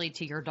especially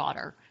to your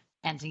daughter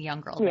and to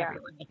young girls. Yeah.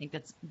 Everyone. I think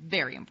that's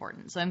very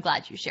important. So I'm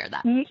glad you shared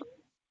that.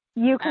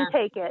 You can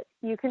take it.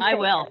 You can. I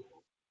will.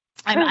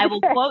 I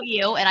will quote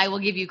you and I will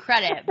give you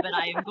credit, but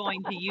I am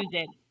going to use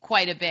it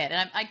quite a bit.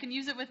 And I can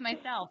use it with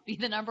myself. Be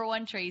the number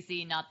one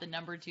Tracy, not the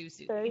number two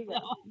Susie. So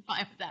I'm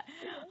fine with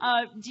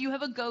that. Do you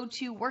have a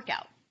go-to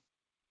workout?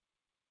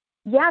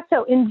 Yeah.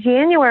 So in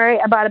January,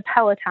 I bought a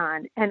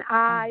Peloton, and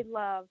I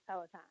love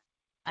Peloton.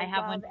 I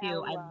have one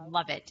too. I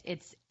love it.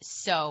 It's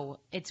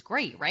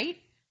great, right?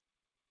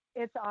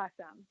 It's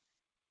awesome.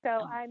 So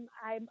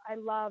I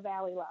love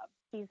Allie Love.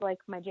 He's like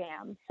my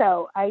jam.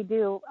 So I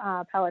do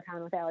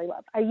Peloton with Allie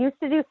Love. I used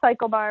to do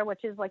Cycle Bar,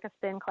 which is like a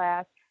spin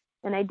class,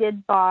 and I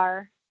did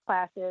bar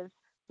classes.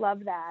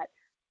 Love that.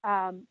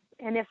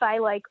 And if I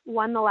like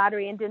won the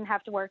lottery and didn't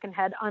have to work and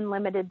had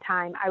unlimited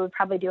time, I would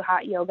probably do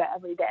hot yoga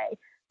every day.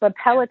 But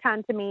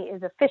Peloton to me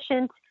is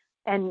efficient,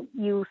 and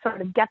you sort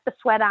of get the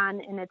sweat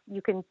on, and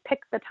you can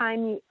pick the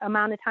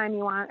amount of time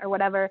you want or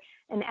whatever.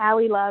 And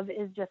Allie Love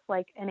is just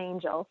like an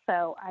angel.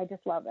 So I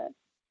just love it.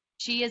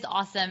 She is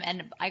awesome,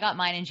 and I got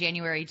mine in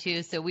January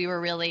too, so we were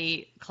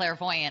really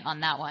clairvoyant on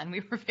that one.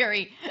 We were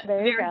very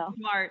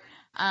smart.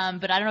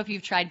 But I don't know if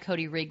you've tried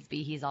Cody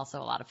Rigsby. He's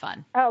also a lot of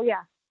fun. Oh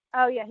yeah,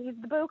 he's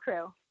the Boo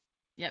Crew.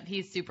 Yep,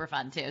 he's super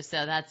fun too.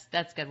 So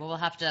that's good. Well, we'll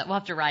have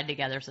to ride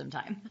together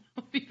sometime.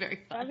 It'll be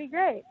very fun. That'd be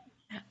great.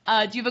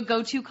 Do you have a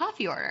go-to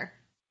coffee order?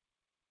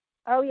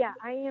 Oh yeah,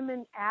 I am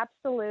an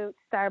absolute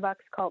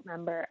Starbucks cult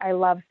member. I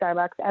love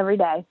Starbucks every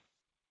day.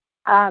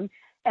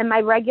 And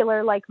my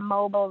regular, like,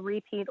 mobile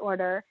repeat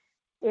order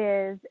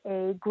is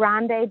a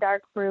grande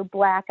dark brew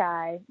black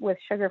eye with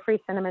sugar-free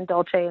cinnamon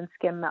dolce and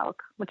skim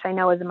milk, which I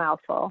know is a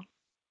mouthful.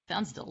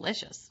 Sounds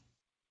delicious.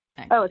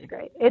 Actually. Oh, it's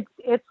great.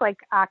 It's like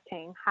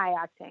octane, high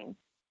octane.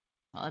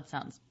 Well, that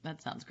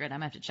sounds great. I'm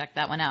gonna have to check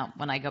that one out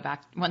when I go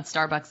back, when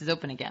Starbucks is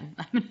open again.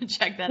 I'm gonna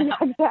check that out.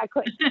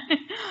 Exactly.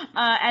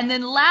 And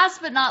then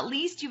last but not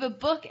least, you have a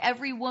book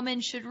every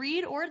woman should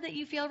read, or that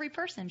you feel every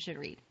person should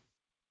read.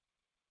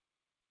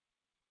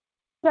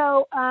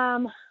 So,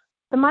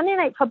 the Monday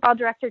Night Football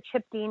director,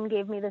 Chip Dean,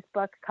 gave me this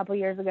book a couple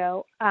years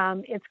ago.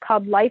 It's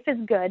called Life is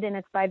Good, and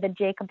it's by the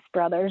Jacobs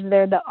brothers.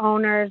 They're the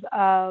owners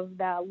of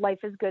the Life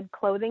is Good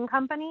clothing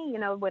company,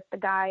 with the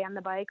guy on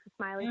the bike, the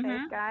smiley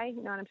face guy.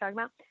 You know what I'm talking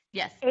about?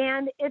 Yes.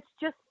 And it's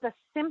just the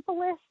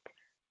simplest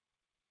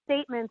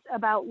statements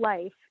about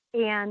life.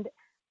 And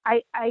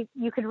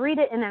you could read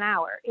it in an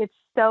hour. It's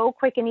so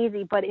quick and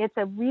easy, but it's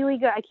a really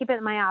good, I keep it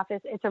in my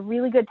office. It's a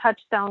really good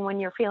touchstone when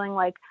you're feeling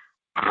like,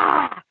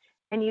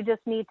 and you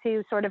just need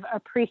to sort of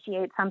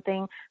appreciate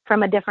something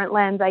from a different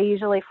lens. I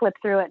usually flip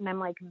through it and I'm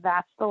like,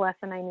 that's the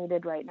lesson I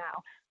needed right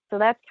now. So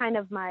that's kind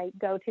of my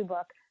go-to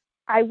book.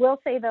 I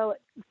will say, though,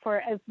 for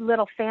a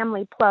little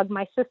family plug,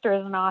 my sister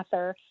is an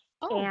author,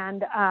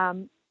 and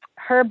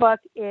her book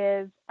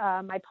is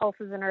My Pulse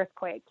is an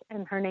Earthquake,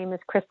 and her name is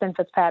Kristen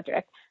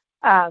Fitzpatrick.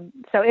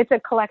 So it's a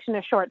collection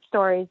of short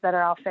stories that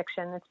are all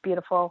fiction. It's a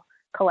beautiful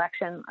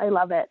collection. I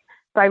love it.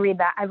 So I read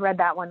that. I've read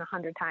that one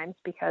 100 times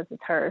because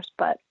it's hers,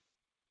 but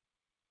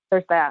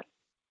there's that.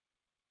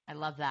 I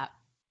love that.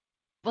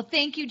 Well,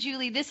 thank you,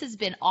 Julie. This has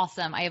been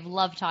awesome. I have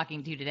loved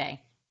talking to you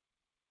today.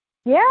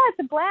 Yeah, it's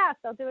a blast.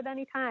 I'll do it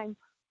anytime.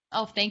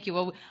 Oh, thank you.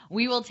 Well,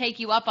 we will take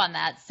you up on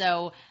that.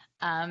 So,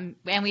 and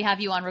we have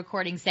you on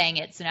recording saying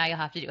it, so now you'll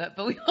have to do it.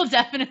 But we will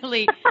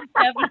definitely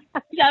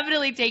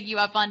take you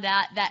up on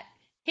that.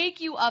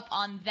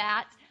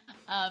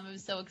 I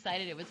was so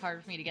excited. It was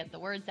hard for me to get the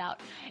words out.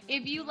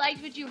 If you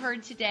liked what you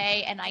heard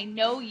today, and I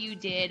know you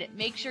did,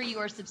 make sure you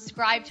are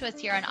subscribed to us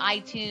here on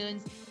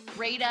iTunes.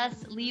 Rate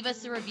us, leave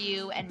us a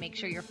review, and make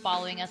sure you're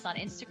following us on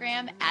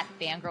Instagram at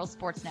Fangirl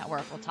Sports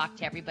Network. We'll talk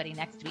to everybody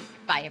next week.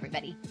 Bye,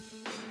 everybody.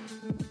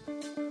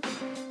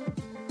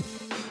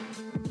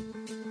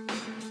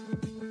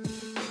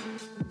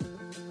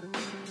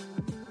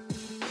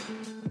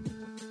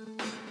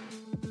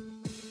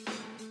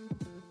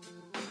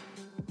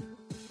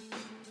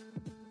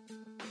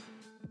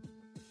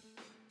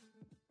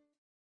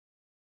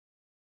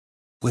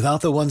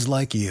 Without the ones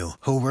like you,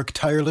 who work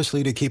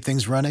tirelessly to keep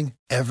things running,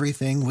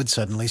 everything would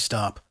suddenly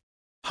stop.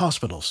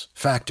 Hospitals,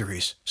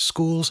 factories,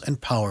 schools, and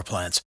power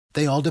plants,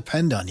 they all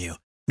depend on you.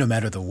 No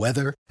matter the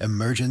weather,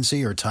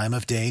 emergency, or time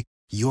of day,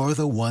 you're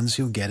the ones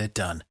who get it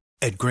done.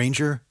 At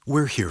Grainger,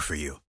 we're here for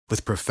you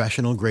with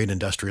professional-grade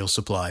industrial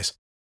supplies.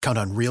 Count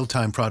on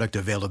real-time product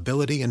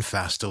availability and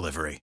fast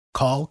delivery.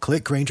 Call,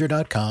 click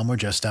Grainger.com, or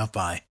just stop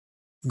by.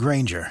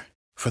 Grainger,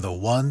 for the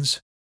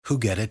ones who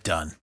get it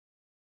done.